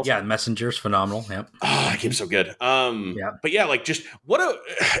something else. Yeah, Messenger's phenomenal. Yep. Oh, that game's so good. But yeah, like just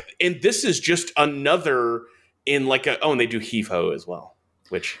and this is just another in like and they do Heave Ho as well,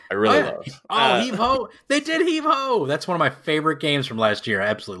 which I really love. Heave Ho! They did Heave Ho! That's one of my favorite games from last year. I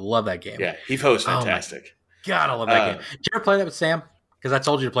absolutely love that game. Yeah, Heave Ho is fantastic. God, I love that game. Did you ever play that with Sam? Because I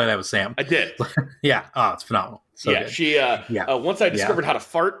told you to play that with Sam. I did. Yeah. Oh, it's phenomenal. So good. She. Once I discovered how to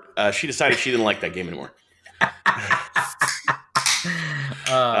fart, she decided she didn't like that game anymore.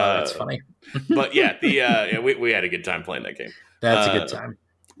 That's funny. But yeah, we had a good time playing that game. That's a good time.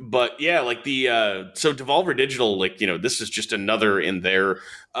 But yeah, like so Devolver Digital, like, this is just another in there.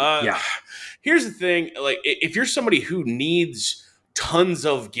 Here's the thing, like, if you're somebody who needs tons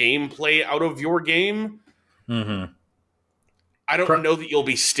of gameplay out of your game, I don't know that you'll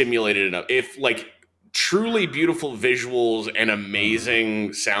be stimulated enough. If like truly beautiful visuals and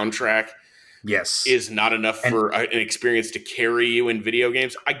amazing soundtrack is not enough for an experience to carry you in video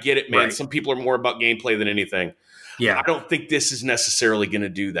games, I get it, man. Some people are more about gameplay than anything. Yeah, I don't think this is necessarily going to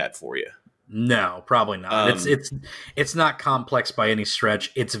do that for you. No, probably not. It's not complex by any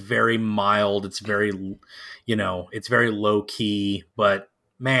stretch. It's very mild. It's very, it's very low key, but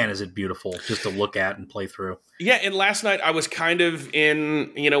man, is it beautiful just to look at and play through. Yeah, and last night I was kind of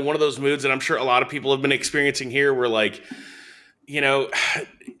in, one of those moods that I'm sure a lot of people have been experiencing here where, like,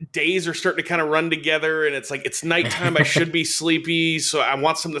 days are starting to kind of run together and it's like it's nighttime. I should be sleepy, so I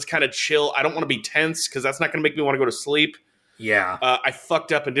want something that's kind of chill. I don't want to be tense because that's not going to make me want to go to sleep. Yeah. I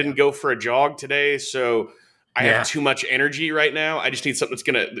fucked up and didn't go for a jog today, so I have too much energy right now. I just need something that's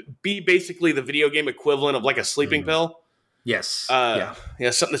going to be basically the video game equivalent of like a sleeping pill. Yes. Something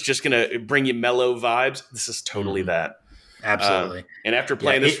that's just going to bring you mellow vibes. This is totally that. Absolutely. And after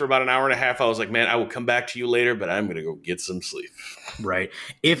playing this for about an hour and a half, I was like, man, I will come back to you later, but I'm going to go get some sleep. Right.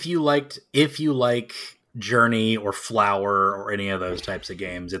 If you like Journey or Flower or any of those types of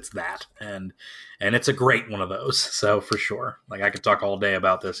games, it's that. And it's a great one of those. So for sure. Like, I could talk all day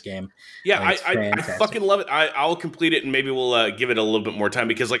about this game. Yeah, I fucking love it. I'll complete it and maybe we'll give it a little bit more time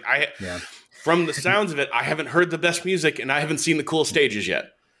because like from the sounds of it, I haven't heard the best music and I haven't seen the cool stages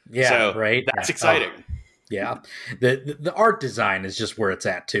yet. Yeah, so right. That's exciting. Yeah. The art design is just where it's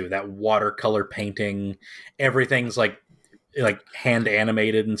at too. That watercolor painting, everything's like hand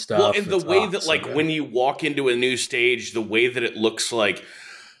animated and stuff. Well, and the way that like when you walk into a new stage, the way that it looks like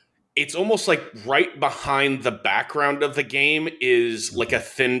it's almost like right behind the background of the game is like a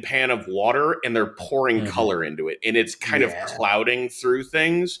thin pan of water and they're pouring color into it. And it's kind of clouding through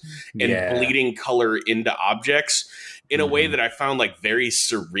things and bleeding color into objects in a way that I found like very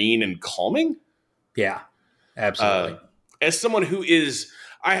serene and calming. Yeah. Absolutely. As someone who is,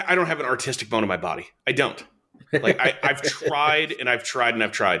 I don't have an artistic bone in my body. I don't. Like I've tried and I've tried and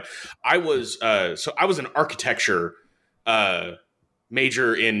I've tried. I was an architecture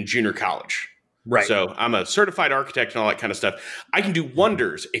major in junior college. Right. So I'm a certified architect and all that kind of stuff. I can do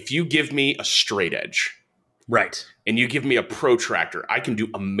wonders if you give me a straight edge. Right. And you give me a protractor. I can do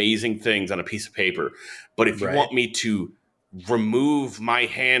amazing things on a piece of paper. But if you want me to remove my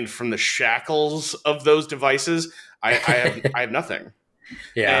hand from the shackles of those devices, I have nothing.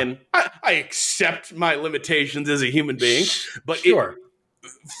 Yeah. And I accept my limitations as a human being, but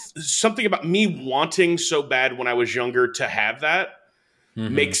something about me wanting so bad when I was younger to have that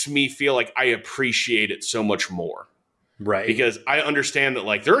makes me feel like I appreciate it so much more. Right. Because I understand that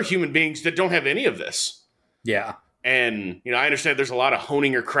like there are human beings that don't have any of this. Yeah. And, I understand there's a lot of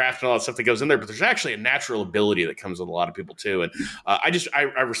honing your craft and all that stuff that goes in there, but there's actually a natural ability that comes with a lot of people too. And I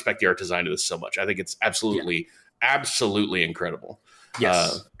respect the art design of this so much. I think it's absolutely incredible.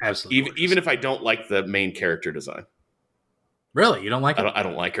 Yes, absolutely. Even if I don't like the main character design. Really? You don't like it? I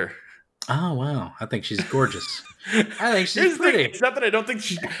don't like her. Oh wow, I think she's gorgeous. I think she's Here's the thing, pretty. it's not that I don't think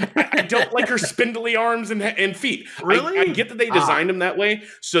I don't like her spindly arms and feet. Really? I get that they designed them that way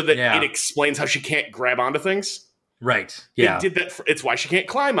so that Yeah. it explains how she can't grab onto things. Right. They Yeah. did that. It's why she can't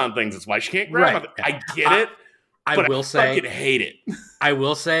climb on things. It's why she can't grab on things. Yeah. I get it. I But will say, fucking hate it. I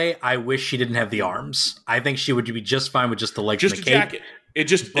will say, I wish she didn't have the arms. I think she would be just fine with just the legs Just and a the cape. jacket. It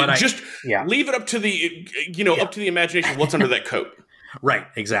just Yeah. leave it up to the up to the imagination. What's under that coat? Right,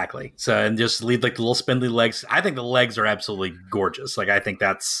 exactly. So, and just leave like the little spindly legs. I think the legs are absolutely gorgeous. Like, I think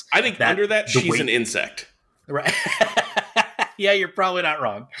under that she's weight. an insect. Right. Yeah, you're probably not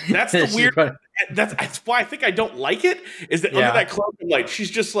wrong. That's the weird. That's why I think I don't like it. Is that under that cloak, I'm like, she's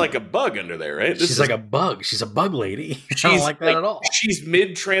just like a bug under there, right? She's like a bug. She's a bug lady. I don't like that like, at all. She's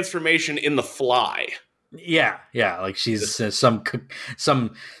mid transformation in The Fly. Yeah, like she's some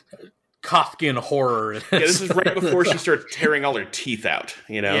Kafkian horror. Yeah, this is right before she starts tearing all her teeth out.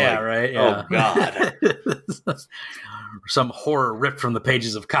 Yeah, like, right. Yeah. Oh God. Some horror ripped from the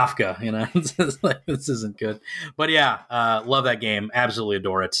pages of Kafka. It's like, this isn't good. But yeah, love that game. Absolutely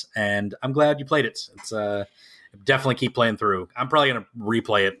adore it, and I'm glad you played it. It's definitely keep playing through. I'm probably going to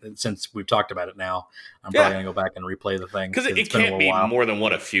replay it since we've talked about it now. I'm probably going to go back and replay the thing because it can't be more than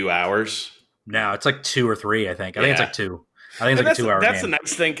a few hours. No, it's like 2 or 3. I think it's like 2. I think it's like a 2-hour game. That's the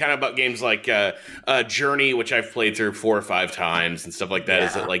nice thing kind of about games like Journey, which I've played through 4 or 5 times and stuff like that,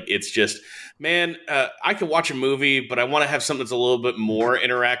 is that like it's just, man, I could watch a movie, but I want to have something that's a little bit more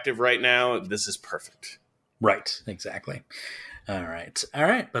interactive right now. This is perfect. Right, exactly. All right.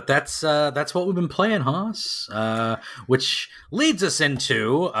 But that's what we've been playing, Haas. Which leads us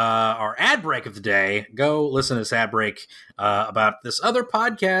into our ad break of the day. Go listen to this ad break about this other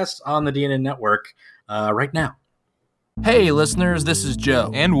podcast on the DNN network right now. Hey listeners, this is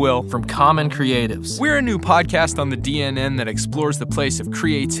Joe and Will from Common Creatives. We're a new podcast on the DNN that explores the place of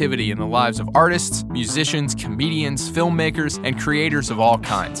creativity in the lives of artists, musicians, comedians, filmmakers, and creators of all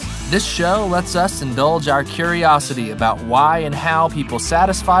kinds. This show lets us indulge our curiosity about why and how people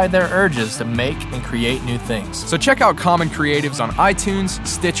satisfy their urges to make and create new things. So check out Common Creatives on iTunes,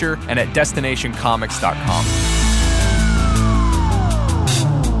 Stitcher, and at destinationcomics.com.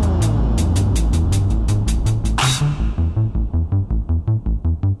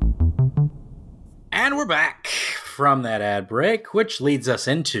 And we're back from that ad break, which leads us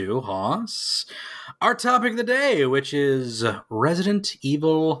into, Haas, our topic of the day, which is Resident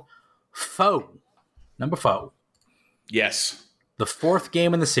Evil 4. Number 4. Yes. The 4th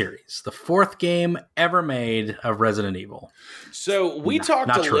game in the series. The 4th game ever made of Resident Evil. So we talked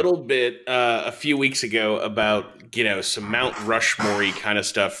a little bit a few weeks ago about, some Mount Rushmore-y kind of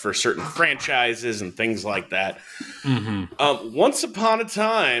stuff for certain franchises and things like that. Mm-hmm. Once upon a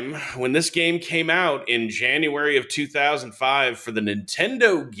time, when this game came out in January of 2005 for the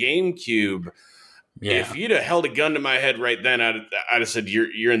Nintendo GameCube, if you'd have held a gun to my head right then, I'd have said,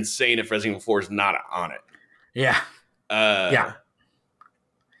 you're insane if Resident Evil 4 is not on it. Yeah.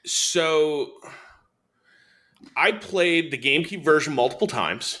 So I played the GameCube version multiple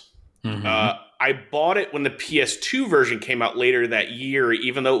times. Mm-hmm. I bought it when the PS2 version came out later that year,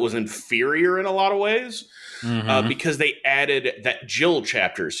 even though it was inferior in a lot of ways, because they added that Jill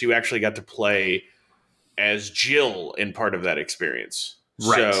chapter. So you actually got to play as Jill in part of that experience.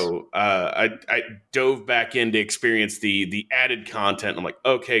 Right. So I dove back in to experience the added content. I'm like,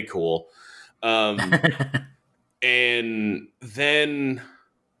 okay, cool. And then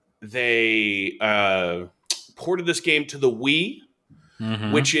they ported this game to the Wii,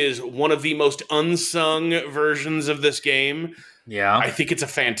 which is one of the most unsung versions of this game. Yeah. I think it's a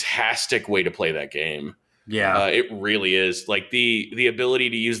fantastic way to play that game. Yeah. It really is. Like the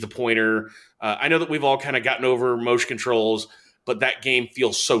ability to use the pointer. I know that we've all kind of gotten over motion controls, but that game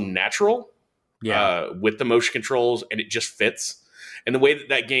feels so natural with the motion controls, and it just fits. And the way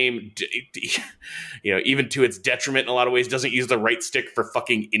that game, even to its detriment in a lot of ways, doesn't use the right stick for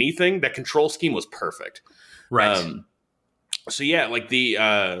fucking anything. That control scheme was perfect. Right. So yeah, like the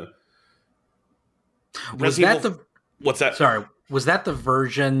was that the what's that? Sorry, was that the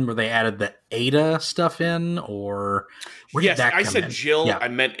version where they added the Ada stuff in, or where did that come I said in? Jill. Yeah. I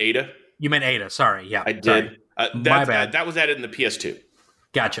meant Ada. You meant Ada. Sorry. Yeah, I did. My bad. That was added in the PS2.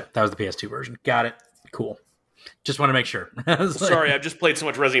 Gotcha. That was the PS2 version. Got it. Cool. Just want to make sure. Sorry, I've just played so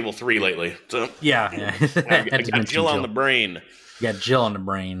much Resident Evil 3 lately. So yeah. I got Jill on the brain. You got Jill on the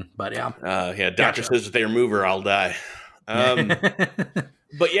brain, but yeah. Doctor says if they remove her, I'll die.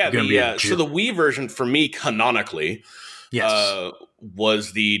 But yeah, so the Wii version for me, canonically,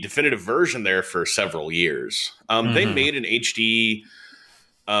 was the definitive version there for several years. They made an HD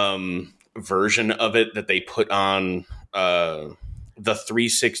version of it that they put on the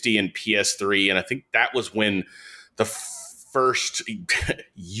 360 and PS3, and I think that was when the first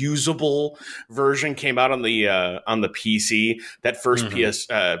usable version came out on the PC. That first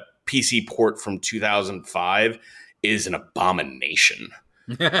PC port from 2005 is an abomination.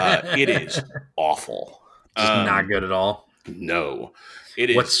 It is awful. Just not good at all. No, it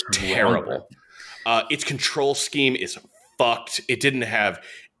is terrible. Its control scheme is fucked. It didn't have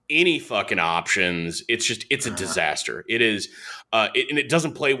any fucking options. It's a disaster. It is, and it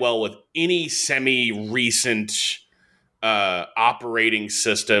doesn't play well with any semi-recent operating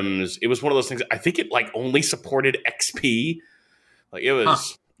systems. It was one of those things. I think it like only supported XP. Like it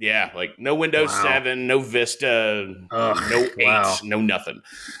was, like no Windows 7, no Vista, no 8, no nothing.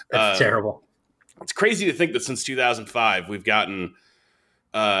 That's terrible. It's crazy to think that since 2005 we've gotten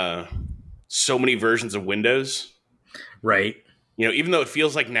so many versions of Windows. Right. You know, even though it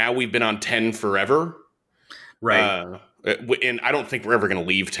feels like now we've been on 10 forever. Right. And I don't think we're ever going to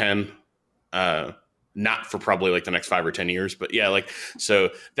leave 10. Not for probably like the next 5 or 10 years. But yeah, like,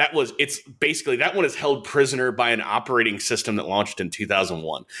 so it's basically that one is held prisoner by an operating system that launched in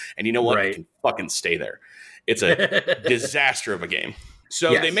 2001. And you know what? It can fucking stay there. It's a disaster of a game.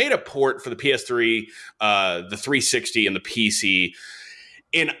 So they made a port for the PS3, the 360, and the PC.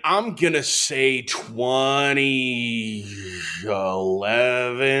 And I'm going to say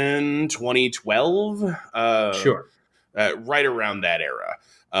 2011, 2012. Sure. Right around that era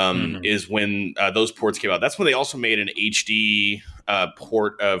is when those ports came out. That's when they also made an HD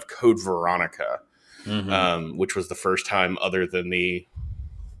port of Code Veronica, which was the first time other than the...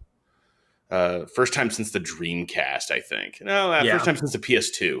 first time since the Dreamcast, I think. No, first time since the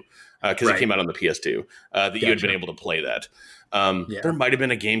PS2, because it came out on the PS2, that you had been able to play that. There might have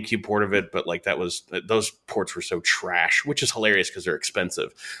been a GameCube port of it, but like those ports were so trash, which is hilarious because they're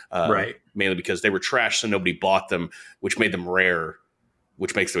expensive. Mainly because they were trash, so nobody bought them, which made them rare,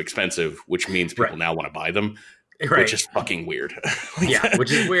 which makes them expensive, which means people now want to buy them. Which is fucking weird.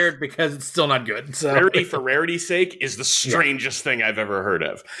 Which is weird because it's still not good. So. Rarity for rarity's sake is the strangest thing I've ever heard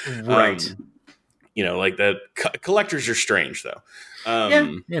of. Right. You know, like the collectors are strange, though.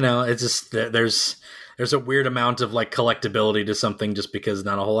 You know, it's just there's a weird amount of like collectability to something just because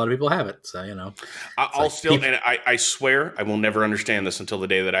not a whole lot of people have it. So, you know, I swear I will never understand this until the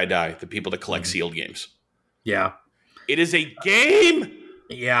day that I die. The people that collect sealed games. Yeah. It is a game.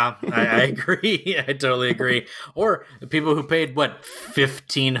 Yeah, I agree. I totally agree. Or the people who paid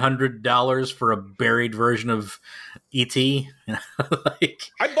 $1,500 for a buried version of E.T.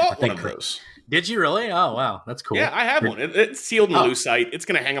 Like, I bought one of those. Did you really? Oh, wow, that's cool. Yeah, I have one. It's sealed in lucite. It's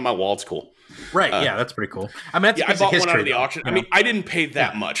going to hang on my wall. It's cool. Right? Yeah, that's pretty cool. I mean, I bought one out of the auction. I mean, I didn't pay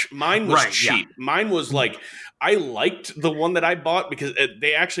that much. Mine was cheap. Yeah. Mine was like. I liked the one that I bought because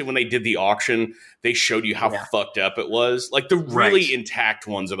they actually, when they did the auction, they showed you how fucked up it was. Like the really intact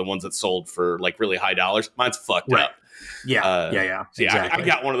ones are the ones that sold for like really high dollars. Mine's fucked up. Yeah. So exactly. I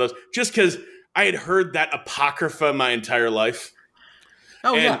got one of those just because I had heard that apocrypha my entire life.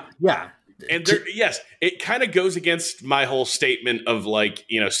 Oh, yeah. And it kind of goes against my whole statement of like,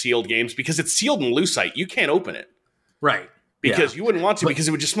 you know, sealed games because it's sealed in lucite. You can't open it. Right. Because you wouldn't want to because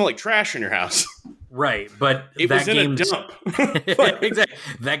it would just smell like trash in your house. Right, but it was in a dump. Exactly.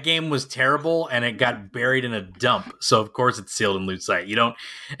 That game was terrible, and it got buried in a dump. So of course it's sealed in lucite. You don't,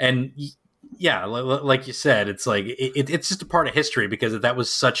 and like you said, it's like it's just a part of history because that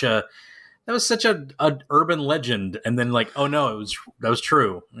was such a urban legend, and then like, oh no, that was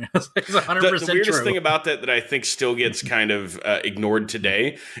true. It's 100% the weirdest thing about that I think still gets kind of ignored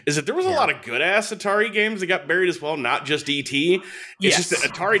today is that there was a lot of good ass Atari games that got buried as well, not just E.T. It's just that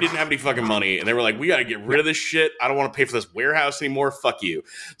Atari didn't have any fucking money, and they were like, we got to get rid of this shit. I don't want to pay for this warehouse anymore. Fuck you.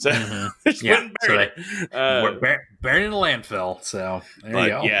 So they just went and buried it. Buried in a landfill. So there you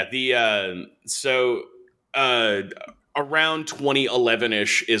go. Yeah, around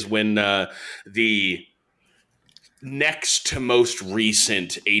 2011-ish is when the next to most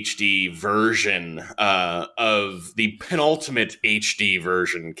recent HD version of the penultimate HD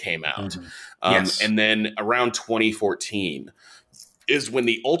version came out. And then around 2014 is when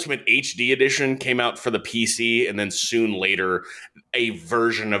the Ultimate HD edition came out for the PC, and then soon later a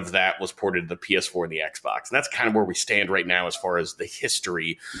version of that was ported to the PS4 and the Xbox. And that's kind of where we stand right now as far as the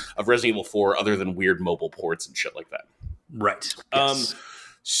history of Resident Evil 4, other than weird mobile ports and shit like that. Right. Yes.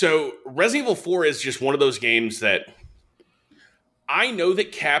 So Resident Evil 4 is just one of those games that I know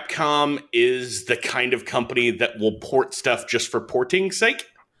that Capcom is the kind of company that will port stuff just for porting's sake.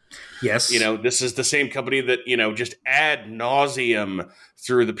 Yes. You know, this is the same company that, you know, just ad nauseum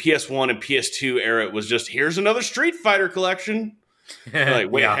through the PS1 and PS2 era. It was just, here's another Street Fighter collection.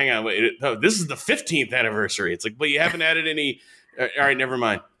 Like, wait, hang on. Wait, this is the 15th anniversary. It's like, but you haven't added any All right, never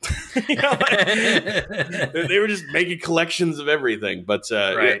mind. You know, they were just making collections of everything. But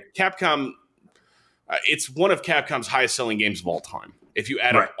Right. Capcom, it's one of Capcom's highest selling games of all time, if you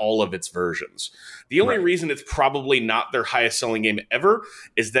add Right. up all of its versions. The only Right. reason it's probably not their highest selling game ever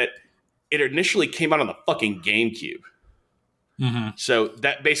is that it initially came out on the fucking GameCube. Mm-hmm. So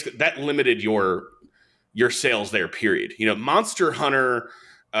that basically that limited your sales there, period. You know, Monster Hunter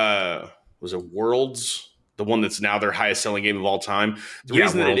was it Worlds, the one that's now their highest selling game of all time. The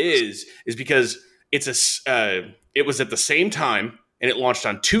reason that it is because it was at the same time and it launched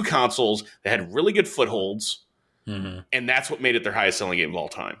on 2 consoles that had really good footholds. Mm-hmm. And that's what made it their highest selling game of all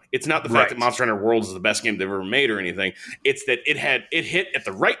time. It's not the fact that Monster Hunter Worlds is the best game they've ever made or anything. It's that it hit at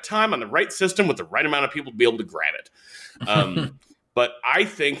the right time on the right system with the right amount of people to be able to grab it. But I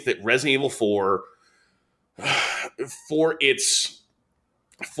think that Resident Evil 4, for its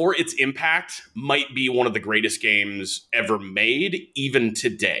impact, might be one of the greatest games ever made, even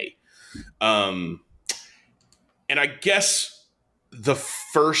today. And I guess the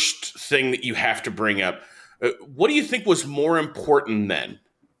first thing that you have to bring up, what do you think was more important then,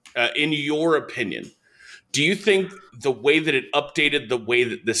 in your opinion? Do you think the way that it updated the way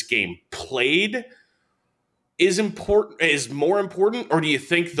that this game played is more important, or do you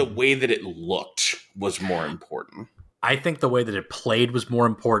think the way that it looked was more important? I think the way that it played was more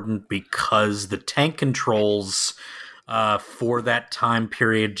important because the tank controls for that time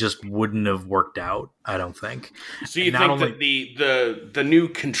period just wouldn't have worked out, I don't think. So you think that the new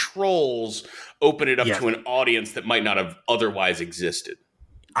controls open it up to an audience that might not have otherwise existed?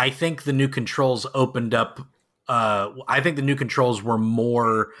 I think the new controls opened up... I think the new controls were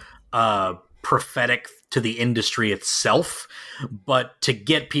more prophetic to the industry itself, but to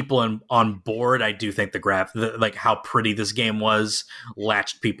get people on board, I do think like how pretty this game was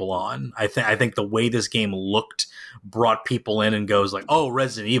latched people on. I think the way this game looked brought people in and goes like, oh,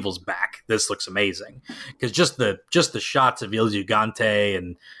 Resident Evil's back. This looks amazing. Because just the shots of Il Gigante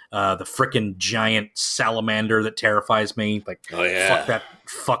and the freaking giant salamander that terrifies me. Like, oh, yeah.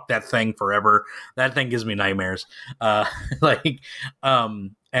 Fuck that thing forever. That thing gives me nightmares. But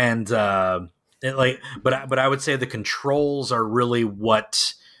I would say the controls are really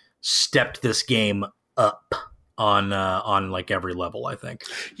what stepped this game up on like every level, I think.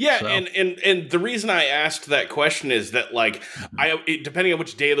 Yeah, so. and the reason I asked that question is that like depending on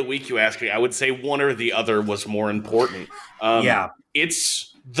which day of the week you ask me, I would say one or the other was more important.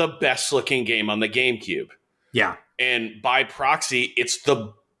 It's the best looking game on the GameCube. Yeah. And by proxy, it's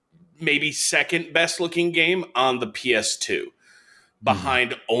the maybe second best looking game on the PS2,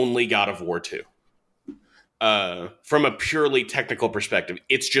 behind only God of War 2. From a purely technical perspective,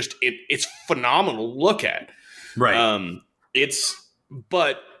 it's just it's phenomenal to look at. Right.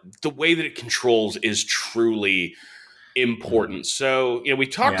 But the way that it controls is truly important. So, we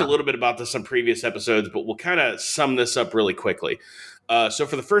talked a little bit about this on previous episodes, but we'll kind of sum this up really quickly. So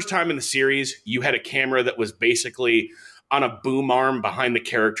for the first time in the series, you had a camera that was basically on a boom arm behind the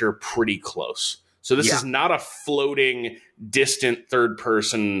character pretty close. So this is not a floating, distant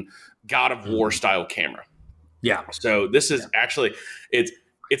third-person God of War style camera. Yeah. So this is actually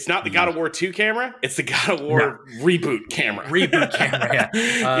it's not the God of War 2 camera. It's the God of War reboot camera. Reboot camera.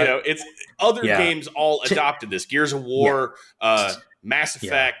 Yeah. It's other games all adopted this. Gears of War, Mass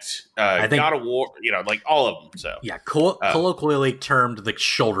Effect, I think, God of War. Like all of them. So colloquially termed the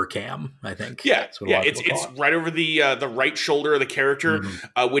shoulder cam. I think. Yeah. That's what it's right over the right shoulder of the character,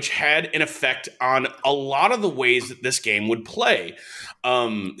 which had an effect on a lot of the ways that this game would play.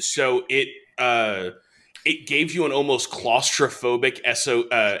 So it gave you an almost claustrophobic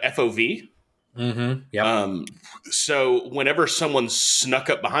FOV. So whenever someone snuck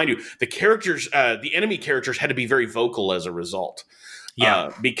up behind you, the enemy characters had to be very vocal as a result.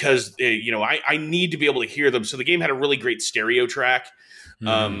 Because I need to be able to hear them. So the game had a really great stereo track,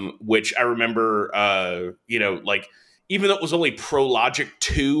 which I remember. Like even though it was only Pro Logic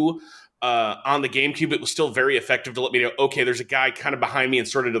 2. On the GameCube, it was still very effective to let me know, okay, there's a guy kind of behind me and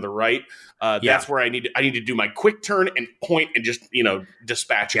sort of to the right. That's where I need to do my quick turn and point and just,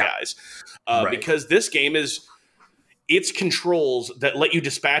 dispatch guys. Because this game it's controls that let you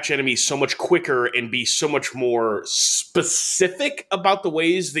dispatch enemies so much quicker and be so much more specific about the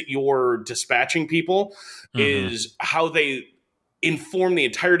ways that you're dispatching people is how they inform the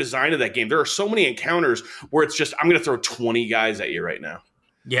entire design of that game. There are so many encounters where it's just, I'm going to throw 20 guys at you right now.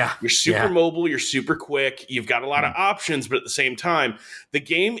 Yeah. You're super mobile. You're super quick. You've got a lot of options, but at the same time, the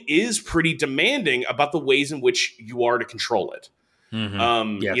game is pretty demanding about the ways in which you are to control it.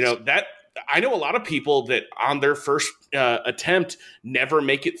 That I know a lot of people that on their first attempt never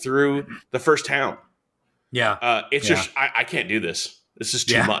make it through the first town. Yeah. It's just I can't do this. This is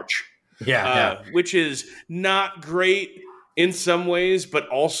too much. Yeah. Which is not great in some ways, but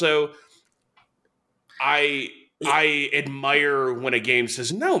also I admire when a game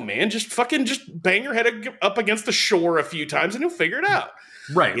says, "No, man, just bang your head up against the shore a few times and you'll figure it out."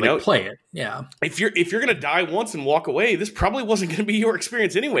 Right, play it. Yeah. If you're gonna die once and walk away, this probably wasn't gonna be your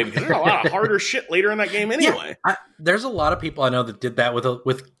experience anyway, because there's a lot of harder shit later in that game anyway. Yeah. There's a lot of people I know that did that with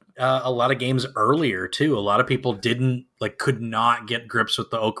a lot of games earlier too. A lot of people could not get grips with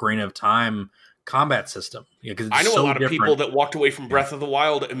the Ocarina of Time combat system. Because I know a lot of people that walked away from Breath of the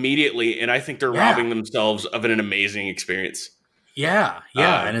Wild immediately, and I think they're robbing themselves of an amazing experience. Yeah,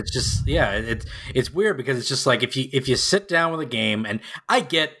 and it's just it's weird because it's just like if you sit down with a game, and I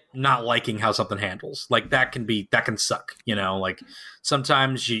get not liking how something handles, like that can suck, like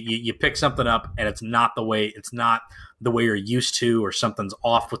sometimes you pick something up and it's not the way you're used to, or something's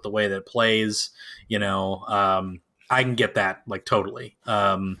off with the way that it plays, I can get that, like, totally.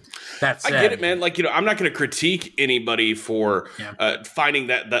 That said, I get it, man. Like, I'm not going to critique anybody for finding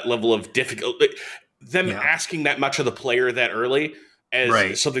that level of difficulty. Them asking that much of the player that early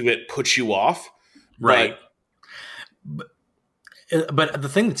as something that puts you off. Right. But the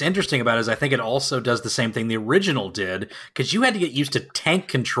thing that's interesting about it is I think it also does the same thing the original did, because you had to get used to tank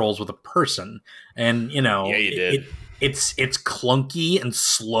controls with a person. And, you did. It's clunky and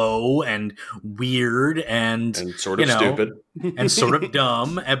slow and weird and sort of stupid and sort of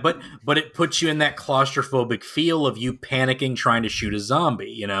dumb, but it puts you in that claustrophobic feel of you panicking trying to shoot a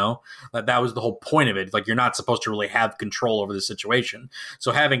zombie. That was the whole point of it. Like, you're not supposed to really have control over the situation,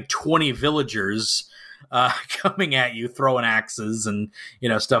 so having 20 villagers coming at you throwing axes and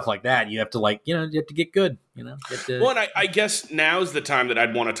stuff like that, you have to you have to get good. Well, and I guess now's the time that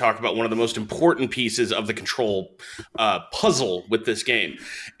I'd want to talk about one of the most important pieces of the control puzzle with this game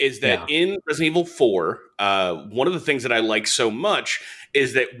is that in Resident Evil 4, one of the things that I like so much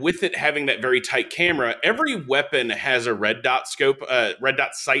is that with it having that very tight camera, every weapon has a red dot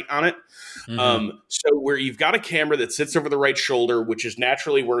sight on it. Mm-hmm. So where you've got a camera that sits over the right shoulder, which is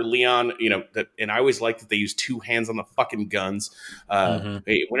naturally where Leon, and I always like that they use two hands on the fucking guns.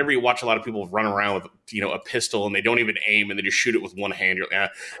 Whenever you watch a lot of people run around with, a pistol and they don't even aim and they just shoot it with one hand.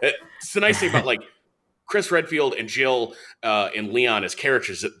 It's the nice thing about Chris Redfield and Jill and Leon as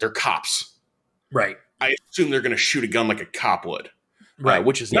characters, that they're cops. Right. I assume they're going to shoot a gun like a cop would. Right.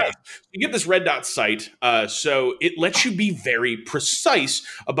 Which is nice. You get this red dot sight, so it lets you be very precise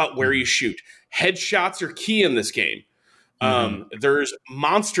about where you shoot. Headshots are key in this game. There's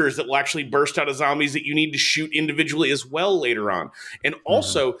monsters that will actually burst out of zombies that you need to shoot individually as well later on. And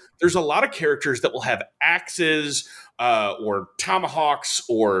also, there's a lot of characters that will have axes or tomahawks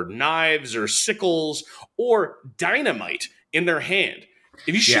or knives or sickles or dynamite in their hand.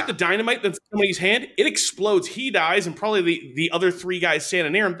 If you shoot the dynamite that's in somebody's hand, it explodes. He dies, and probably the other three guys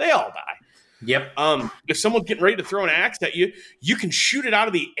standing near him, they all die. Yep. If someone's getting ready to throw an axe at you, you can shoot it out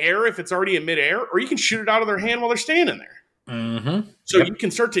of the air if it's already in midair, or you can shoot it out of their hand while they're standing there. Mm-hmm. So you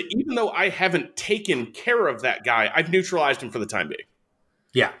can start to, even though I haven't taken care of that guy, I've neutralized him for the time being.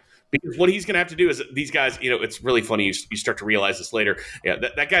 Yeah. Because what he's going to have to do is, these guys, it's really funny. You start to realize this later. Yeah,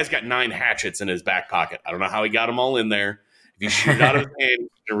 that guy's got 9 hatchets in his back pocket. I don't know how he got them all in there. If you shoot it out of his hand, you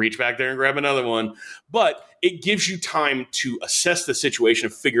can reach back there and grab another one. But it gives you time to assess the situation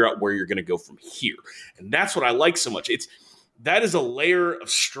and figure out where you're going to go from here. And that's what I like so much. That is a layer of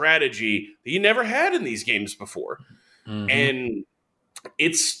strategy that you never had in these games before. Mm-hmm. And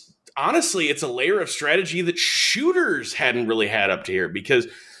it's a layer of strategy that shooters hadn't really had up to here, because,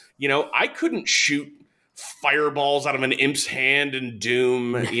 I couldn't shoot fireballs out of an imp's hand in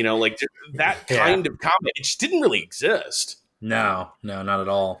Doom, that kind of combat. It just didn't really exist. No, not at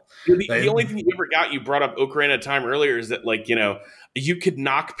all. The only thing you ever got, you brought up Ocarina of Time earlier, is that you could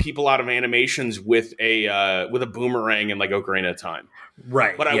knock people out of animations with a boomerang in Ocarina of Time.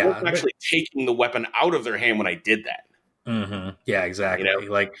 Right. But I wasn't actually taking the weapon out of their hand when I did that. Mm-hmm. Yeah, exactly.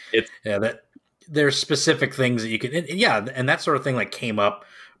 There's specific things that you can, and that sort of thing came up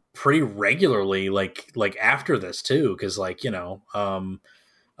pretty regularly, after this too, because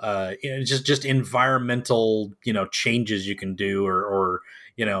just environmental, changes you can do, or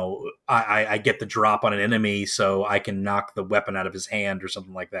I get the drop on an enemy, so I can knock the weapon out of his hand or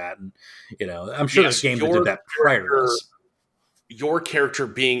something like that. And, I'm sure there's games that did that prior to this. Your character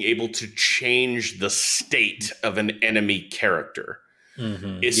being able to change the state of an enemy character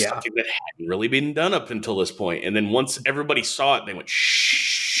is something that hadn't really been done up until this point. And then once everybody saw it, they went,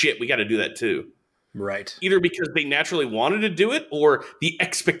 shit, we got to do that too. Right. Either because they naturally wanted to do it, or the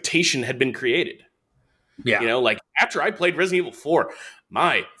expectation had been created. Yeah. After I played Resident Evil 4,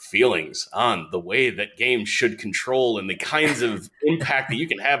 my feelings on the way that games should control and the kinds of impact that you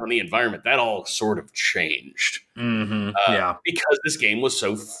can have on the environment, that all sort of changed. Yeah. Because this game was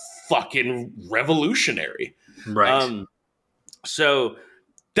so fucking revolutionary. Right. So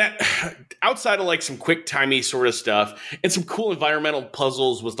that outside of like some quick timey sort of stuff and some cool environmental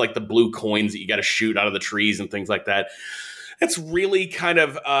puzzles with like the blue coins that you got to shoot out of the trees and things like that, it's really kind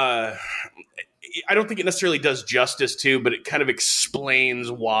of I don't think it necessarily does justice to, but it kind of explains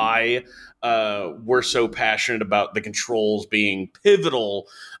why we're so passionate about the controls being pivotal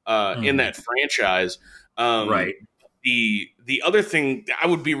in that franchise. Right. The other thing, I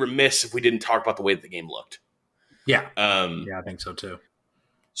would be remiss if we didn't talk about the way that the game looked. Yeah. Yeah, I think so too.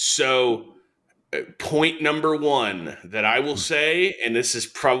 So, point number one that I will say, and this is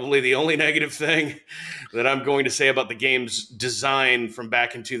probably the only negative thing that I'm going to say about the game's design from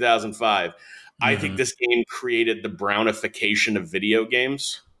back in 2005, I think this game created the brownification of video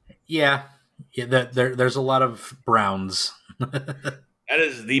games. Yeah. There's a lot of browns. That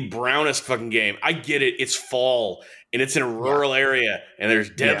is the brownest fucking game. I get it. It's fall and it's in a rural area and there's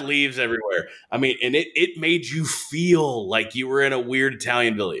dead leaves everywhere. I mean, and it made you feel like you were in a weird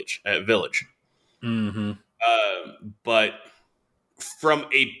Italian village. But from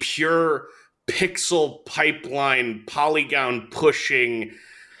a pure pixel pipeline, polygon pushing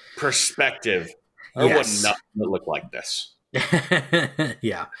perspective, there was nothing that looked like this.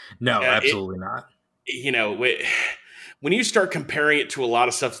 Yeah. No, absolutely not. You know, when you start comparing it to a lot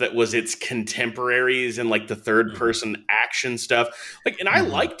of stuff that was its contemporaries and like the third person action stuff, like, and I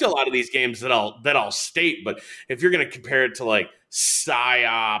liked a lot of these games that I'll state, but if you're going to compare it to like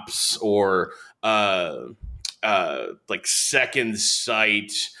Psyops or like Second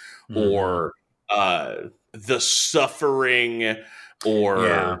Sight or The Suffering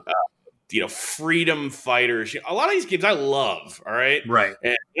or Freedom Fighters. A lot of these games I love, all right? Right.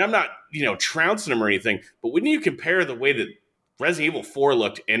 And I'm not, trouncing them or anything, but when you compare the way that Resident Evil 4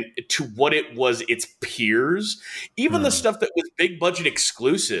 looked and to what it was its peers, even the stuff that was big budget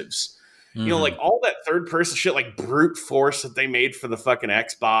exclusives, like all that third person shit like Brute Force that they made for the fucking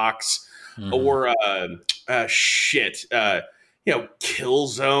Xbox or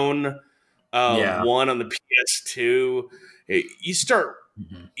Killzone 1 on the PS2. You start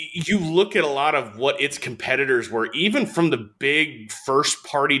you look at a lot of what its competitors were, even from the big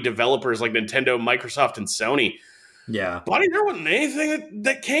first-party developers like Nintendo, Microsoft, and Sony. Yeah. Buddy, there wasn't anything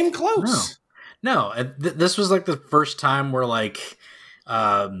that came close. No. This was like the first time where like,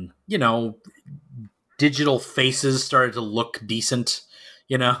 digital faces started to look decent.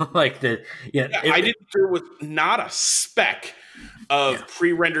 Like the... I didn't. There was not a speck of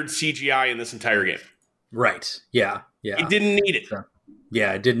pre-rendered CGI in this entire game. Right. Yeah. It didn't need it.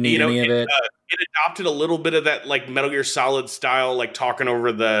 Yeah, it didn't need any of it. It adopted a little bit of that like Metal Gear Solid style, like talking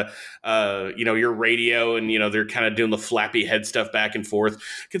over the, your radio and, they're kind of doing the flappy head stuff back and forth.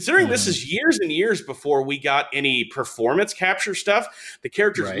 Considering this is years and years before we got any performance capture stuff, the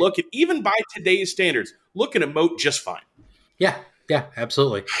characters look, at, even by today's standards, look and emote just fine. Yeah,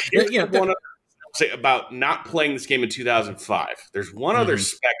 absolutely. Say about not playing this game in 2005. There's one other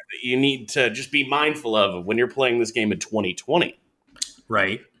spec that you need to just be mindful of when you're playing this game in 2020.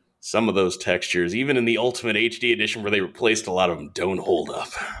 Right. Some of those textures, even in the Ultimate HD edition where they replaced a lot of them, don't hold up.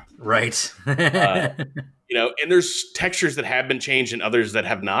 Right. And there's textures that have been changed and others that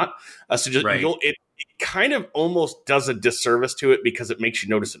have not. It kind of almost does a disservice to it because it makes you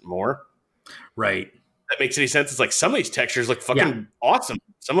notice it more. Right. That makes any sense? It's like some of these textures look fucking awesome.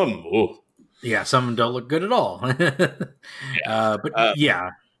 Some of them, ooh. Yeah, some of them don't look good at all.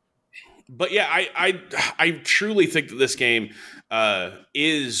 But I truly think that this game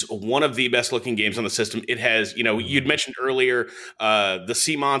is one of the best looking games on the system. It has, you'd mentioned earlier the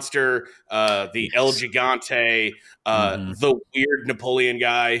Sea Monster, the El Gigante, the weird Napoleon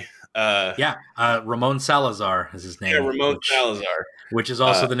guy. Ramon Salazar is his name. Yeah, Ramon Salazar. Which is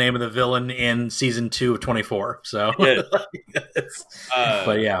also the name of the villain in season 2 of 24. So, but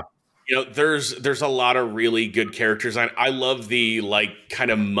yeah. There's a lot of really good characters. I love the like kind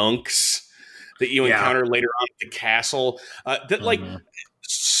of monks that you encounter later on at the castle. That like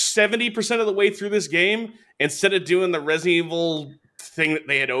 70% of the way through this game, instead of doing the Resident Evil thing that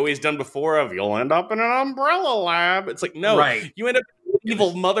they had always done before of you'll end up in an umbrella lab. It's like, no, you end up in an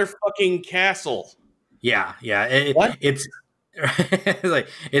evil motherfucking castle. Yeah. It's like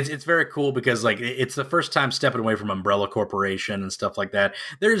it's very cool because like it's the first time stepping away from Umbrella Corporation and stuff like that.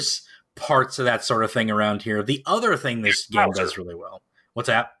 There's parts of that sort of thing around here. The other thing this game does really well. What's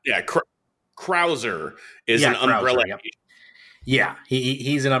that? Yeah, Krauser is an Umbrella. Yeah,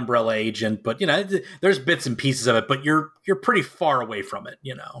 he's an Umbrella agent, but there's bits and pieces of it, but you're pretty far away from it,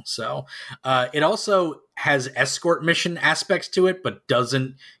 So it also has escort mission aspects to it, but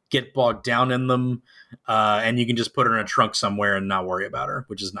doesn't get bogged down in them, and you can just put her in a trunk somewhere and not worry about her,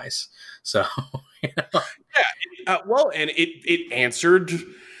 which is nice. So, well, and it answered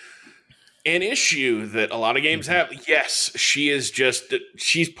an issue that a lot of games have. Yes, she's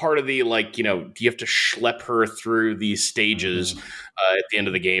part of the, you have to schlep her through these stages at the end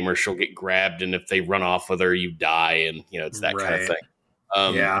of the game, or she'll get grabbed, and if they run off with her, you die, and it's that kind of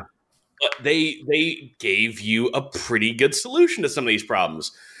thing. Yeah. But they gave you a pretty good solution to some of these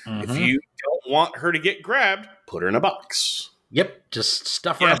problems. If you don't want her to get grabbed, put her in a box. Yep, just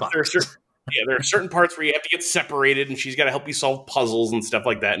stuff her in a box. There are certain parts where you have to get separated, and she's got to help you solve puzzles and stuff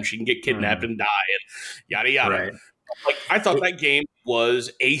like that, and she can get kidnapped and die, and yada yada. Right. I thought that game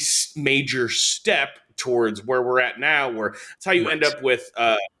was a major step towards where we're at now, where that's how you end up with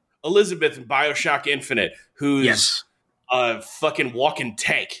Elizabeth in BioShock Infinite, who's a fucking walking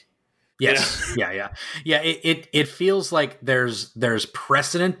tank. Yes. Yeah. It feels like there's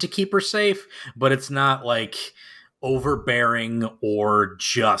precedent to keep her safe, but it's not like overbearing or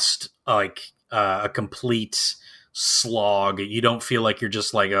just like a complete slog. You don't feel like you're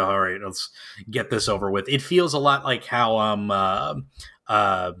just like, oh, all right, let's get this over with. It feels a lot like how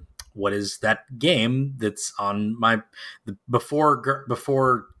what is that game that's on my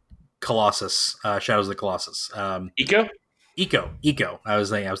before Colossus, Shadows of the Colossus? Eco. I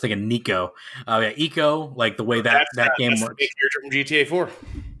was thinking Nico. Eco, like the way that game works. From GTA 4.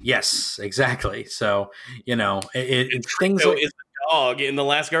 Yes, exactly. So it's things like is the dog in The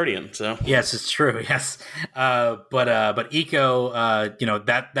Last Guardian. So yes, it's true. Yes, but Eco,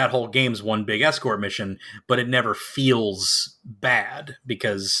 that whole game's one big escort mission, but it never feels bad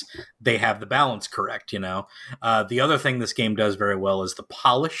because they have the balance correct. The other thing this game does very well is the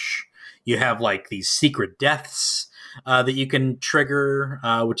polish. You have like these secret deaths that you can trigger,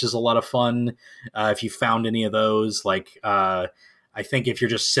 which is a lot of fun. If you found any of those, I think if you're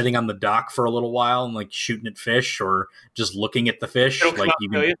just sitting on the dock for a little while and like shooting at fish or just looking at the fish, he'll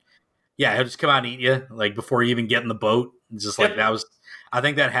just come out and eat you like before you even get in the boat. It's just like I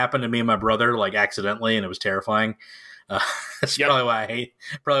think that happened to me and my brother like accidentally, and it was terrifying. That's probably why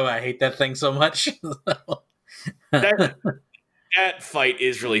I hate that thing so much. That fight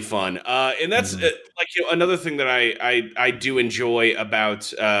is really fun, and that's another thing that I do enjoy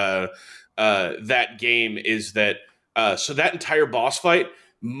about that game is that so that entire boss fight,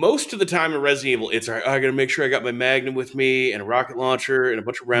 most of the time in Resident Evil, it's I got to make sure I got my Magnum with me and a rocket launcher and a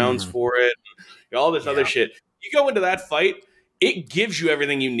bunch of rounds for it, and all this other shit. You go into that fight, it gives you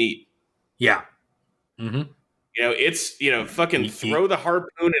everything you need. Yeah. It's fucking throw the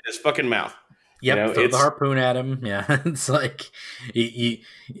harpoon in his fucking mouth. Yep, throw the harpoon at him. Yeah, it's like it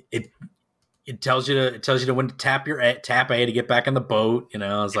tells you to when to tap A to get back in the boat.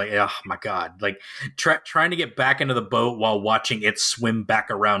 It's like, oh my god, like trying to get back into the boat while watching it swim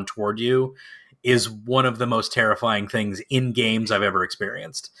back around toward you is one of the most terrifying things in games I've ever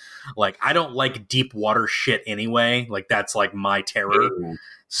experienced. Like, I don't like deep water shit anyway. Like, that's like my terror.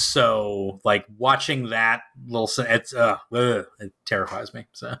 So like watching that it terrifies me.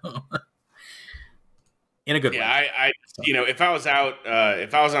 So. In a good way. I if I was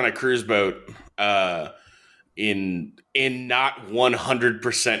on a cruise boat in not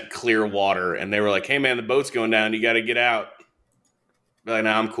 100% clear water, and they were like, "Hey man, the boat's going down. You got to get out." Be like,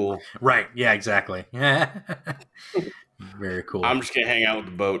 "Nah, I'm cool." Right? Yeah, exactly. Very cool. I'm just gonna hang out with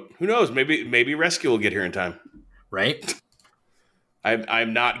the boat. Who knows? Maybe rescue will get here in time. Right?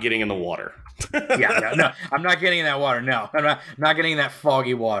 I'm not getting in the water. No, I'm not getting in that water. No, I'm not getting in that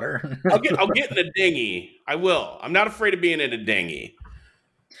foggy water. I'll get in a dinghy. I will. I'm not afraid of being in a dinghy.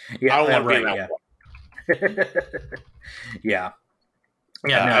 Yeah, I don't want to be in that water. Yeah.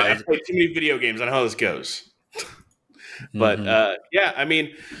 I played too many video games. I know how this goes. But I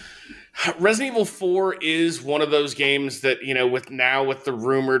mean, Resident Evil 4 is one of those games that with the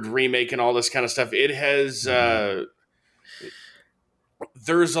rumored remake and all this kind of stuff, it has.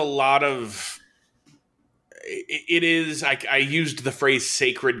 There's a lot of it is I used the phrase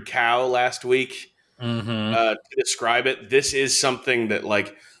sacred cow last week to describe it. This is something that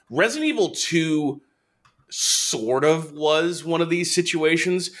like Resident Evil 2 sort of was one of these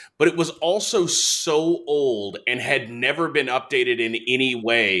situations, but it was also so old and had never been updated in any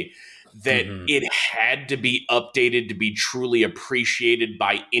way that it had to be updated to be truly appreciated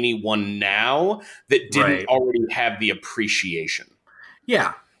by anyone now that didn't already have the appreciation.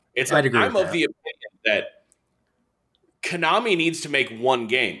 Yeah, I'm of the opinion that Konami needs to make one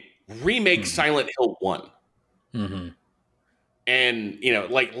game. Remake Silent Hill 1. and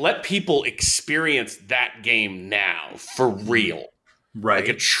like let people experience that game now for real, Right.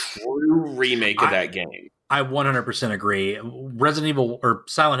 like a true remake of that game. I 100% agree. Resident Evil or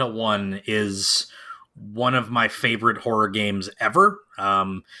Silent Hill 1 is one of my favorite horror games ever. Me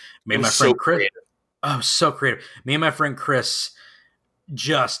and my friend Chris. Oh, so creative. Me and my friend Chris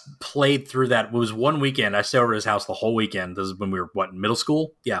just played through that. It was one weekend. I stayed over at his house the whole weekend. This is when we were, middle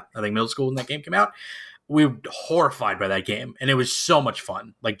school? Yeah, I think middle school when that game came out. We were horrified by that game, and it was so much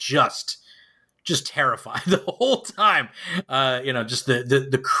fun. Like, just terrified the whole time. Just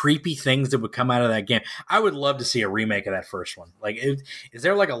the creepy things that would come out of that game. I would love to see a remake of that first one. Like, is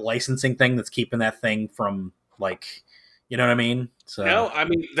there like a licensing thing that's keeping that thing from, like, you know what I mean? So no, I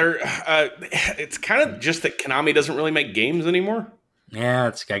mean it's kind of just that Konami doesn't really make games anymore.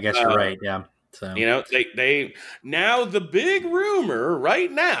 Yeah, I guess you're right. Yeah. So they now the big rumor right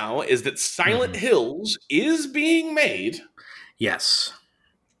now is that Silent Hills is being made. Yes.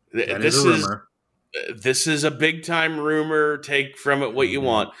 This is a rumor. This is a big time rumor. Take from it what you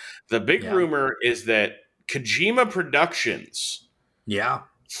want. The big rumor is that Kojima Productions,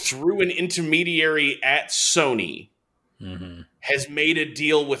 through an intermediary at Sony, has made a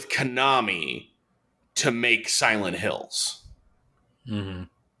deal with Konami to make Silent Hills.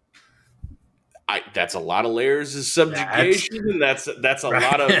 That's a lot of layers of subjugation, and that's a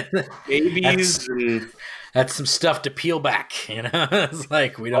lot of babies. That's some stuff to peel back, It's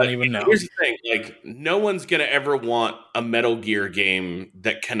like we don't even know. Here's the thing: like, no one's gonna ever want a Metal Gear game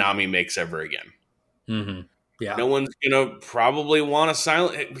that Konami makes ever again. Yeah, no one's gonna probably want a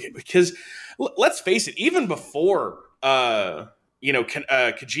Silent, because let's face it, even before Kojima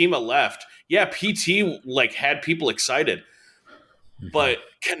left, PT like had people excited, but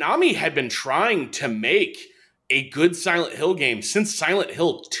Konami had been trying to make a good Silent Hill game since Silent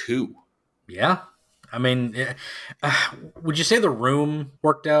Hill 2. Yeah. I mean, would you say The Room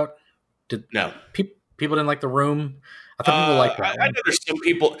worked out? No. People didn't like The Room? I thought people liked that. I know there's some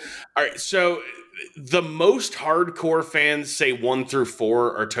people. All right, so the most hardcore fans say 1 through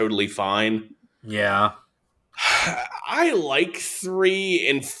 4 are totally fine. Yeah. I like 3,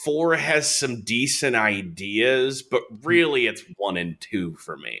 and 4 has some decent ideas, but really it's 1 and 2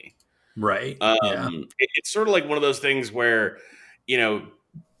 for me. Right. It's sort of like one of those things where,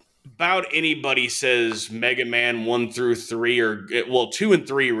 about anybody says Mega Man 1 through 3 2 and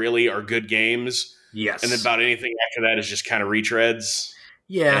 3 really are good games. Yes. And then about anything after that is just kind of retreads.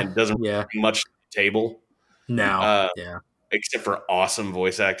 Yeah. And doesn't bring much to the table. No. Except for awesome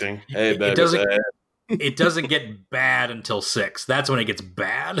voice acting. It doesn't get bad until 6. That's when it gets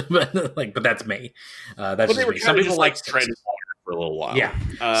bad. But that's me. That's just me. Some people like 6 for a little while. Yeah.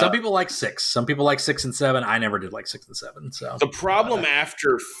 Some people like 6. Some people like 6 and 7. I never did like 6 and 7. So the problem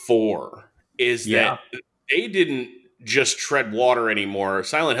after 4 is that they didn't just tread water anymore.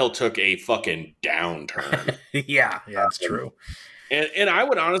 Silent Hill took a fucking downturn. Yeah, it's true. And I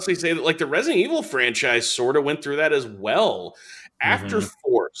would honestly say that, like, the Resident Evil franchise sort of went through that as well after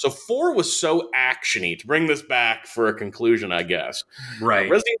 4. So 4 was so actiony, to bring this back for a conclusion, I guess. Right.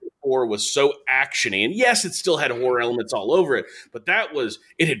 Resident Evil 4 was so actiony, and yes, it still had horror elements all over it, but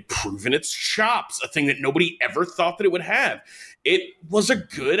it had proven its chops, a thing that nobody ever thought that it would have. It was a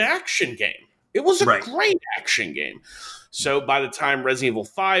good action game. It was a great action game. So by the time Resident Evil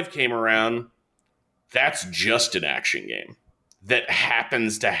 5 came around, that's just an action game that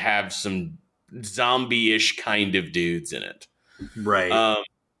happens to have some zombie-ish kind of dudes in it. Right.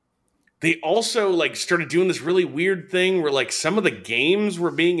 They also started doing this really weird thing where some of the games were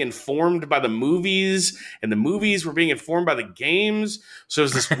being informed by the movies, and the movies were being informed by the games. So it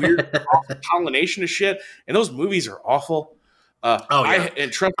was this weird pollination of shit, and those movies are awful.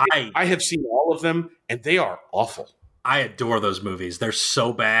 And trust me, I have seen all of them, and they are awful. I adore those movies. They're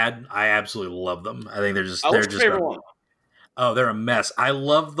so bad. I absolutely love them. I think they're just one. Oh, they're a mess. I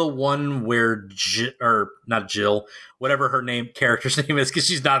love the one where not Jill, whatever her character's name is, because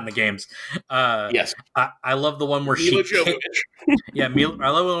she's not in the games. Yes, I love the one where I love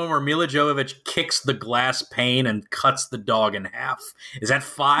the one where Mila Jovovich kicks the glass pane and cuts the dog in half. Is that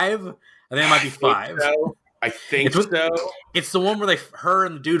 5? I think it might be 5. I think so. It's the one where her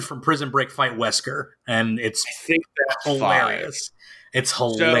and the dude from Prison Break fight Wesker, and it's hilarious. 5. It's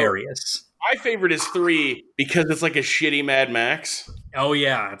hilarious. So, my favorite is 3 because it's like a shitty Mad Max. Oh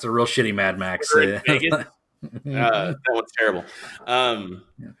yeah, it's a real shitty Mad Max. That one's terrible.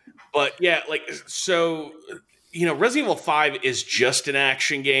 But yeah, Resident Evil 5 is just an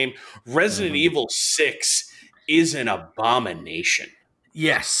action game. Resident Evil 6 is an abomination.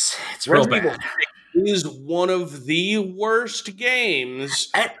 Yes, it's real bad. Evil 6 is one of the worst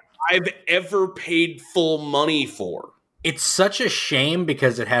games I've ever paid full money for. It's such a shame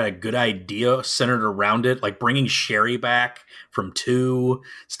because it had a good idea centered around it, like bringing Sherry back from 2,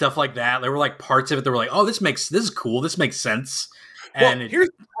 stuff like that. There were like parts of it that were like, oh, this is cool. This makes sense. Well, here's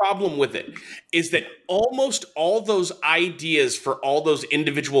the problem with it is that almost all those ideas for all those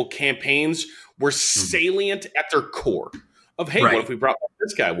individual campaigns were salient at their core. Of, hey, what if we brought back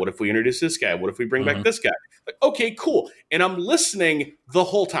this guy? What if we introduce this guy? What if we bring back this guy? Like, okay, cool. And I'm listening the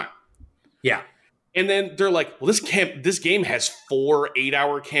whole time. Yeah. And then they're like, well, this game has 4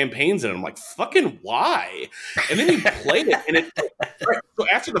 8-hour campaigns, and I'm like, fucking why? And then you play it, and so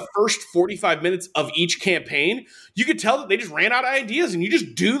after the first 45 minutes of each campaign, you could tell that they just ran out of ideas, and you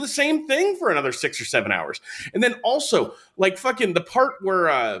just do the same thing for another 6 or 7 hours. And then also, like fucking the part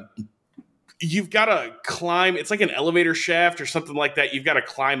where you've got to climb, it's like an elevator shaft or something like that. You've got to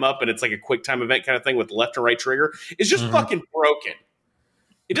climb up, and it's like a quick time event kind of thing with the left and right trigger. It's just fucking broken.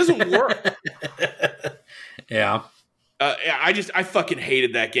 It doesn't work. Yeah. I fucking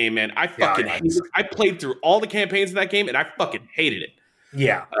hated that game, man. I played through all the campaigns in that game, and I fucking hated it.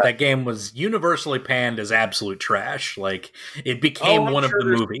 Yeah, that game was universally panned as absolute trash. Like, it became one of the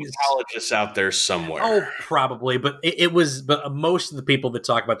movies. Apologists out there somewhere. Oh, probably, but it was. But most of the people that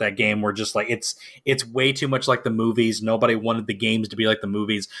talk about that game were just like, it's way too much like the movies. Nobody wanted the games to be like the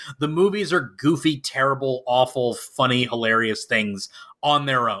movies. The movies are goofy, terrible, awful, funny, hilarious things on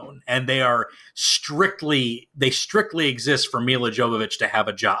their own, and they strictly exist for Mila Jovovich to have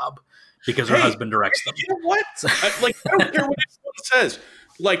a job because her husband directs them. You know what? I don't care what it says.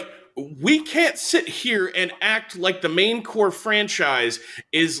 Like, we can't sit here and act like the main core franchise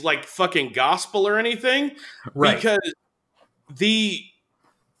is like fucking gospel or anything, right? Because the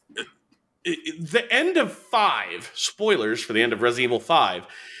end of 5, spoilers for the end of Resident Evil 5,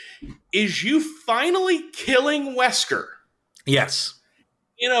 is you finally killing Wesker. Yes.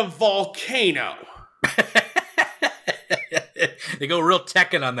 In a volcano. They go real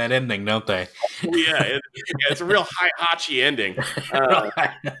Tekken on that ending, don't they? Yeah, it's a real Hihachi ending.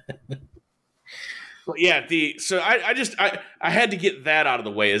 Yeah, I had to get that out of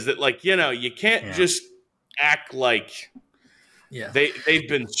the way. Is that, like, you can't just act like they've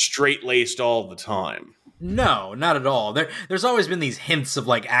been straight-laced all the time. No, not at all. There's always been these hints of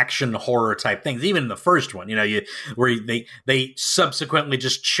like action horror type things, even in the first one. Where they subsequently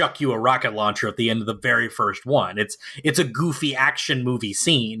just chuck you a rocket launcher at the end of the very first one. It's a goofy action movie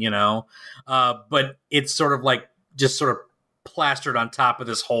scene, but it's sort of like just sort of plastered on top of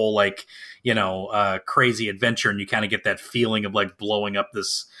this whole like crazy adventure, and you kind of get that feeling of like blowing up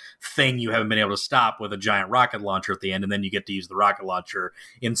this thing you haven't been able to stop with a giant rocket launcher at the end, and then you get to use the rocket launcher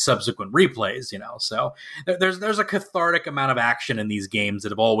in subsequent replays, so there's a cathartic amount of action in these games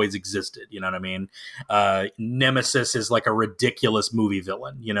that have always existed, you know what I mean? Nemesis is like a ridiculous movie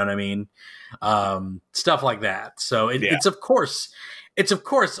villain, you know what I mean? Stuff like that. So it's of course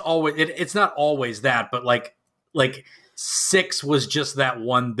always, it's not always that, but like 6 was just that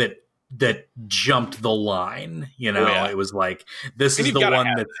one that jumped the line, It was like, this is the one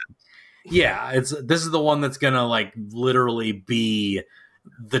that, this is the one that's gonna like literally be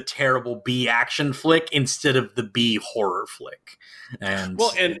the terrible B action flick instead of the B horror flick. And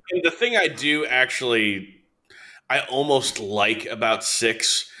the thing I do actually, I almost like about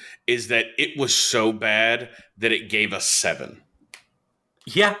 6 is that it was so bad that it gave us 7.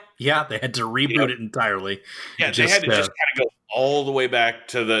 Yeah, they had to reboot it entirely. Yeah, they had to just kind of go all the way back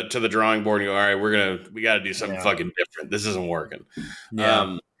to the drawing board and go, all right, we got to do something fucking different. This isn't working.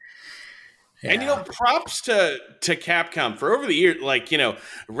 Yeah. And props to Capcom for over the years. Like,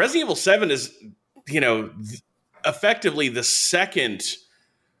 Resident Evil 7 is effectively the second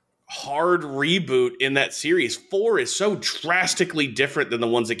hard reboot in that series. 4 is so drastically different than the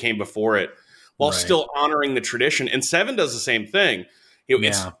ones that came before it, while still honoring the tradition. And 7 does the same thing.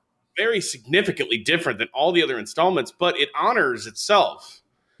 It's very significantly different than all the other installments, but it honors itself.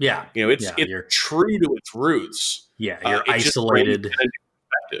 Yeah. It's true to its roots. Yeah, you're isolated.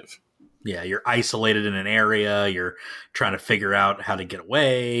 Yeah, you're isolated in an area. You're trying to figure out how to get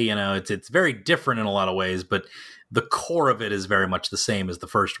away. It's very different in a lot of ways, but the core of it is very much the same as the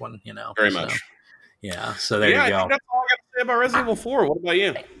first one. Very much. Yeah. So there you go. I think that's all I got to say about Resident Evil 4. What about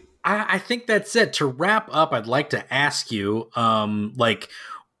you? I think that's it. To wrap up, I'd like to ask you,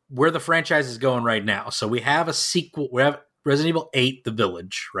 where the franchise is going right now. So we have a sequel. We have Resident Evil 8, The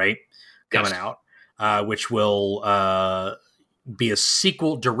Village, right? Coming out, which will be a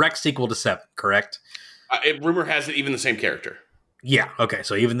direct sequel to 7, correct? Rumor has it even the same character. Yeah. Okay.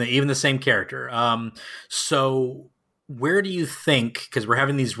 So even the same character. So where do you think, because we're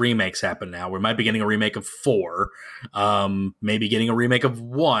having these remakes happen now, we might be getting a remake of 4, maybe getting a remake of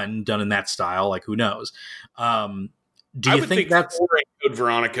 1 done in that style, like who knows? Do you think that's 4 and Code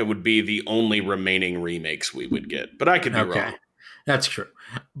Veronica would be the only remaining remakes we would get? But I could be wrong. That's true.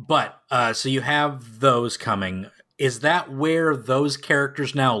 But so you have those coming. Is that where those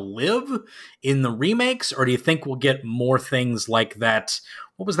characters now live in the remakes, or do you think we'll get more things like that?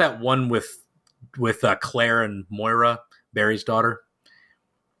 What was that one with Claire and Moira, Barry's daughter?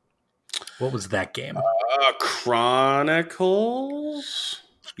 What was that game? Chronicles?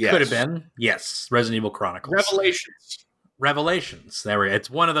 Yes. Could have been. Yes, Resident Evil Chronicles. Revelations. There we go. It's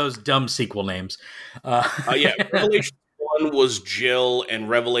one of those dumb sequel names. Yeah, Revelations 1 was Jill, and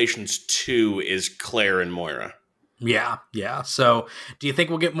Revelations 2 is Claire and Moira. Yeah. So, do you think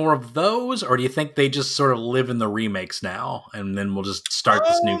we'll get more of those, or do you think they just sort of live in the remakes now, and then we'll just start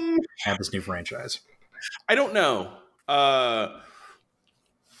this new franchise? I don't know.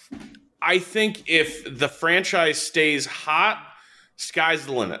 I think if the franchise stays hot, sky's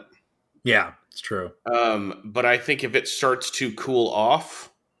the limit. Yeah, it's true. But I think if it starts to cool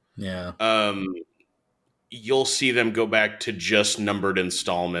off, you'll see them go back to just numbered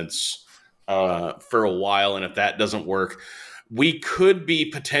installments for a while. And if that doesn't work, we could be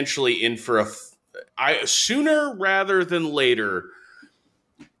potentially in for sooner rather than later.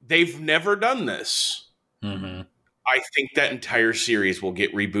 They've never done this. Mm-hmm. I think that entire series will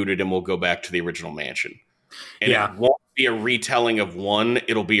get rebooted and we'll go back to the original mansion. And it won't be a retelling of one.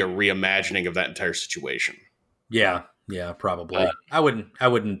 It'll be a reimagining of that entire situation. Yeah, probably. I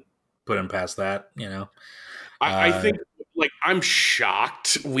wouldn't put him past that, you know. I think, I'm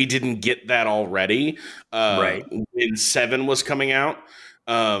shocked we didn't get that already. Right. When 7 was coming out.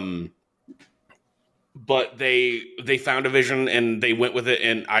 But they found a vision and they went with it,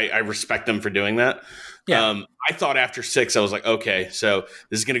 and I respect them for doing that. Yeah. I thought after 6, I was like, okay, so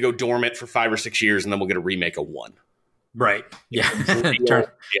this is going to go dormant for 5 or 6 years, and then we'll get a remake of 1. Right. Yeah.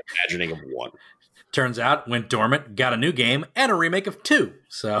 Imagining of 1. Turns out, went dormant, got a new game, and a remake of 2.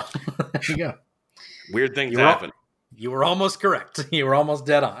 So there you go. Weird things happen. You were almost correct. You were almost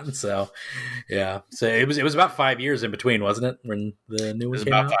dead on. So yeah. So it was about 5 years in between, wasn't it? When the new one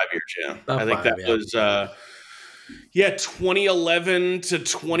came out? About 5 years, yeah. I think that was 2011 to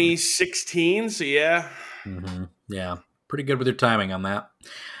 2016. So yeah. Mm-hmm. Yeah. Pretty good with your timing on that.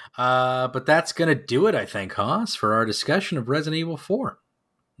 But that's going to do it, I think, Haas, for our discussion of Resident Evil 4.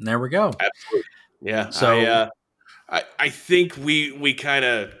 And there we go. Absolutely. Yeah. So I think we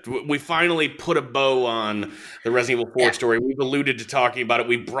finally put a bow on the Resident Evil 4 story. We've alluded to talking about it.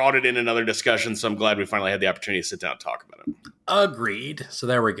 We brought it in another discussion, so I'm glad we finally had the opportunity to sit down and talk about it. Agreed. So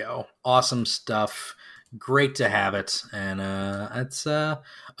there we go. Awesome stuff. Great to have it. And it's a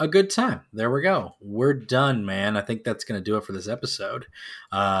good time. There we go. We're done, man. I think that's going to do it for this episode.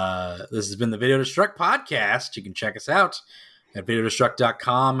 This has been the Video Destruct podcast. You can check us out at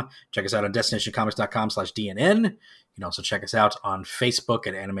videodestruct.com. Check us out on destinationcomics.com/DNN. You can also check us out on Facebook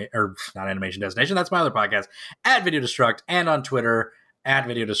at not Animation Destination. That's my other podcast at Video Destruct, and on Twitter at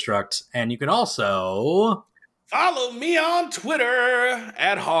Video Destruct. And you can also follow me on Twitter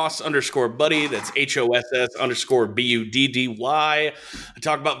at Hoss_Buddy. That's HOSS_BUDDY. I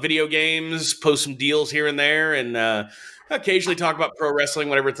talk about video games, post some deals here and there, and occasionally talk about pro wrestling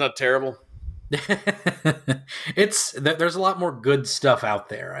whenever it's not terrible. There's a lot more good stuff out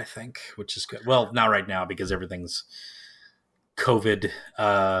there, I think, which is good. Well, not right now because everything's COVID.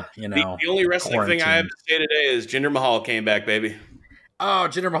 The only wrestling thing I have to say today is Jinder Mahal came back, baby. Oh,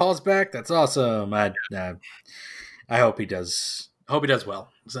 Jinder Mahal's back. That's awesome. I hope he does. Well.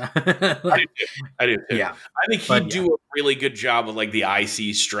 I do too. Yeah, I think he'd do a really good job of the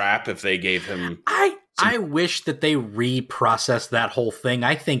IC strap if they gave him. I wish that they reprocessed that whole thing.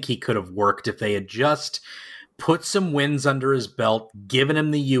 I think he could have worked if they had just put some wins under his belt, given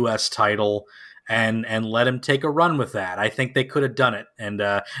him the U.S. title, and let him take a run with that. I think they could have done it, and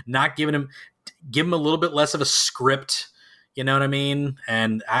not give him a little bit less of a script. You know what I mean?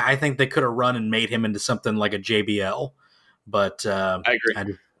 And I think they could have run and made him into something like a JBL. But I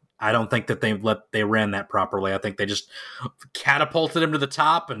agree. I don't think that they ran that properly. I think they just catapulted him to the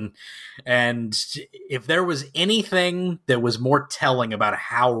top, and if there was anything that was more telling about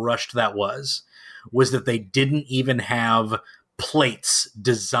how rushed that was that they didn't even have plates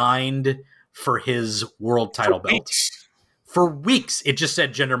designed for his world title belt. For weeks, it just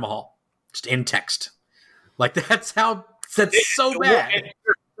said Jinder Mahal, just in text. That's so bad.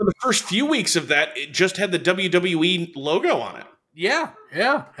 For the first few weeks of that, it just had the WWE logo on it. Yeah.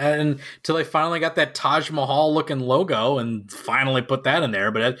 And until they finally got that Taj Mahal looking logo and finally put that in there.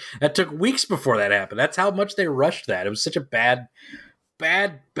 But that took weeks before that happened. That's how much they rushed that. It was such a bad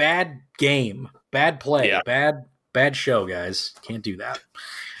game. Bad play. Yeah. Bad show, guys. Can't do that.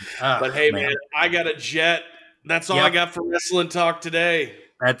 But hey, man, I got a jet. That's all I got for wrestling talk today.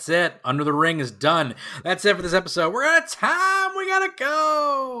 That's it. Under the Ring is done. That's it for this episode. We're out of time. We gotta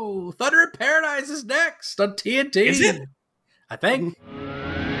go. Thunder in Paradise is next on TNT. Is it? I think.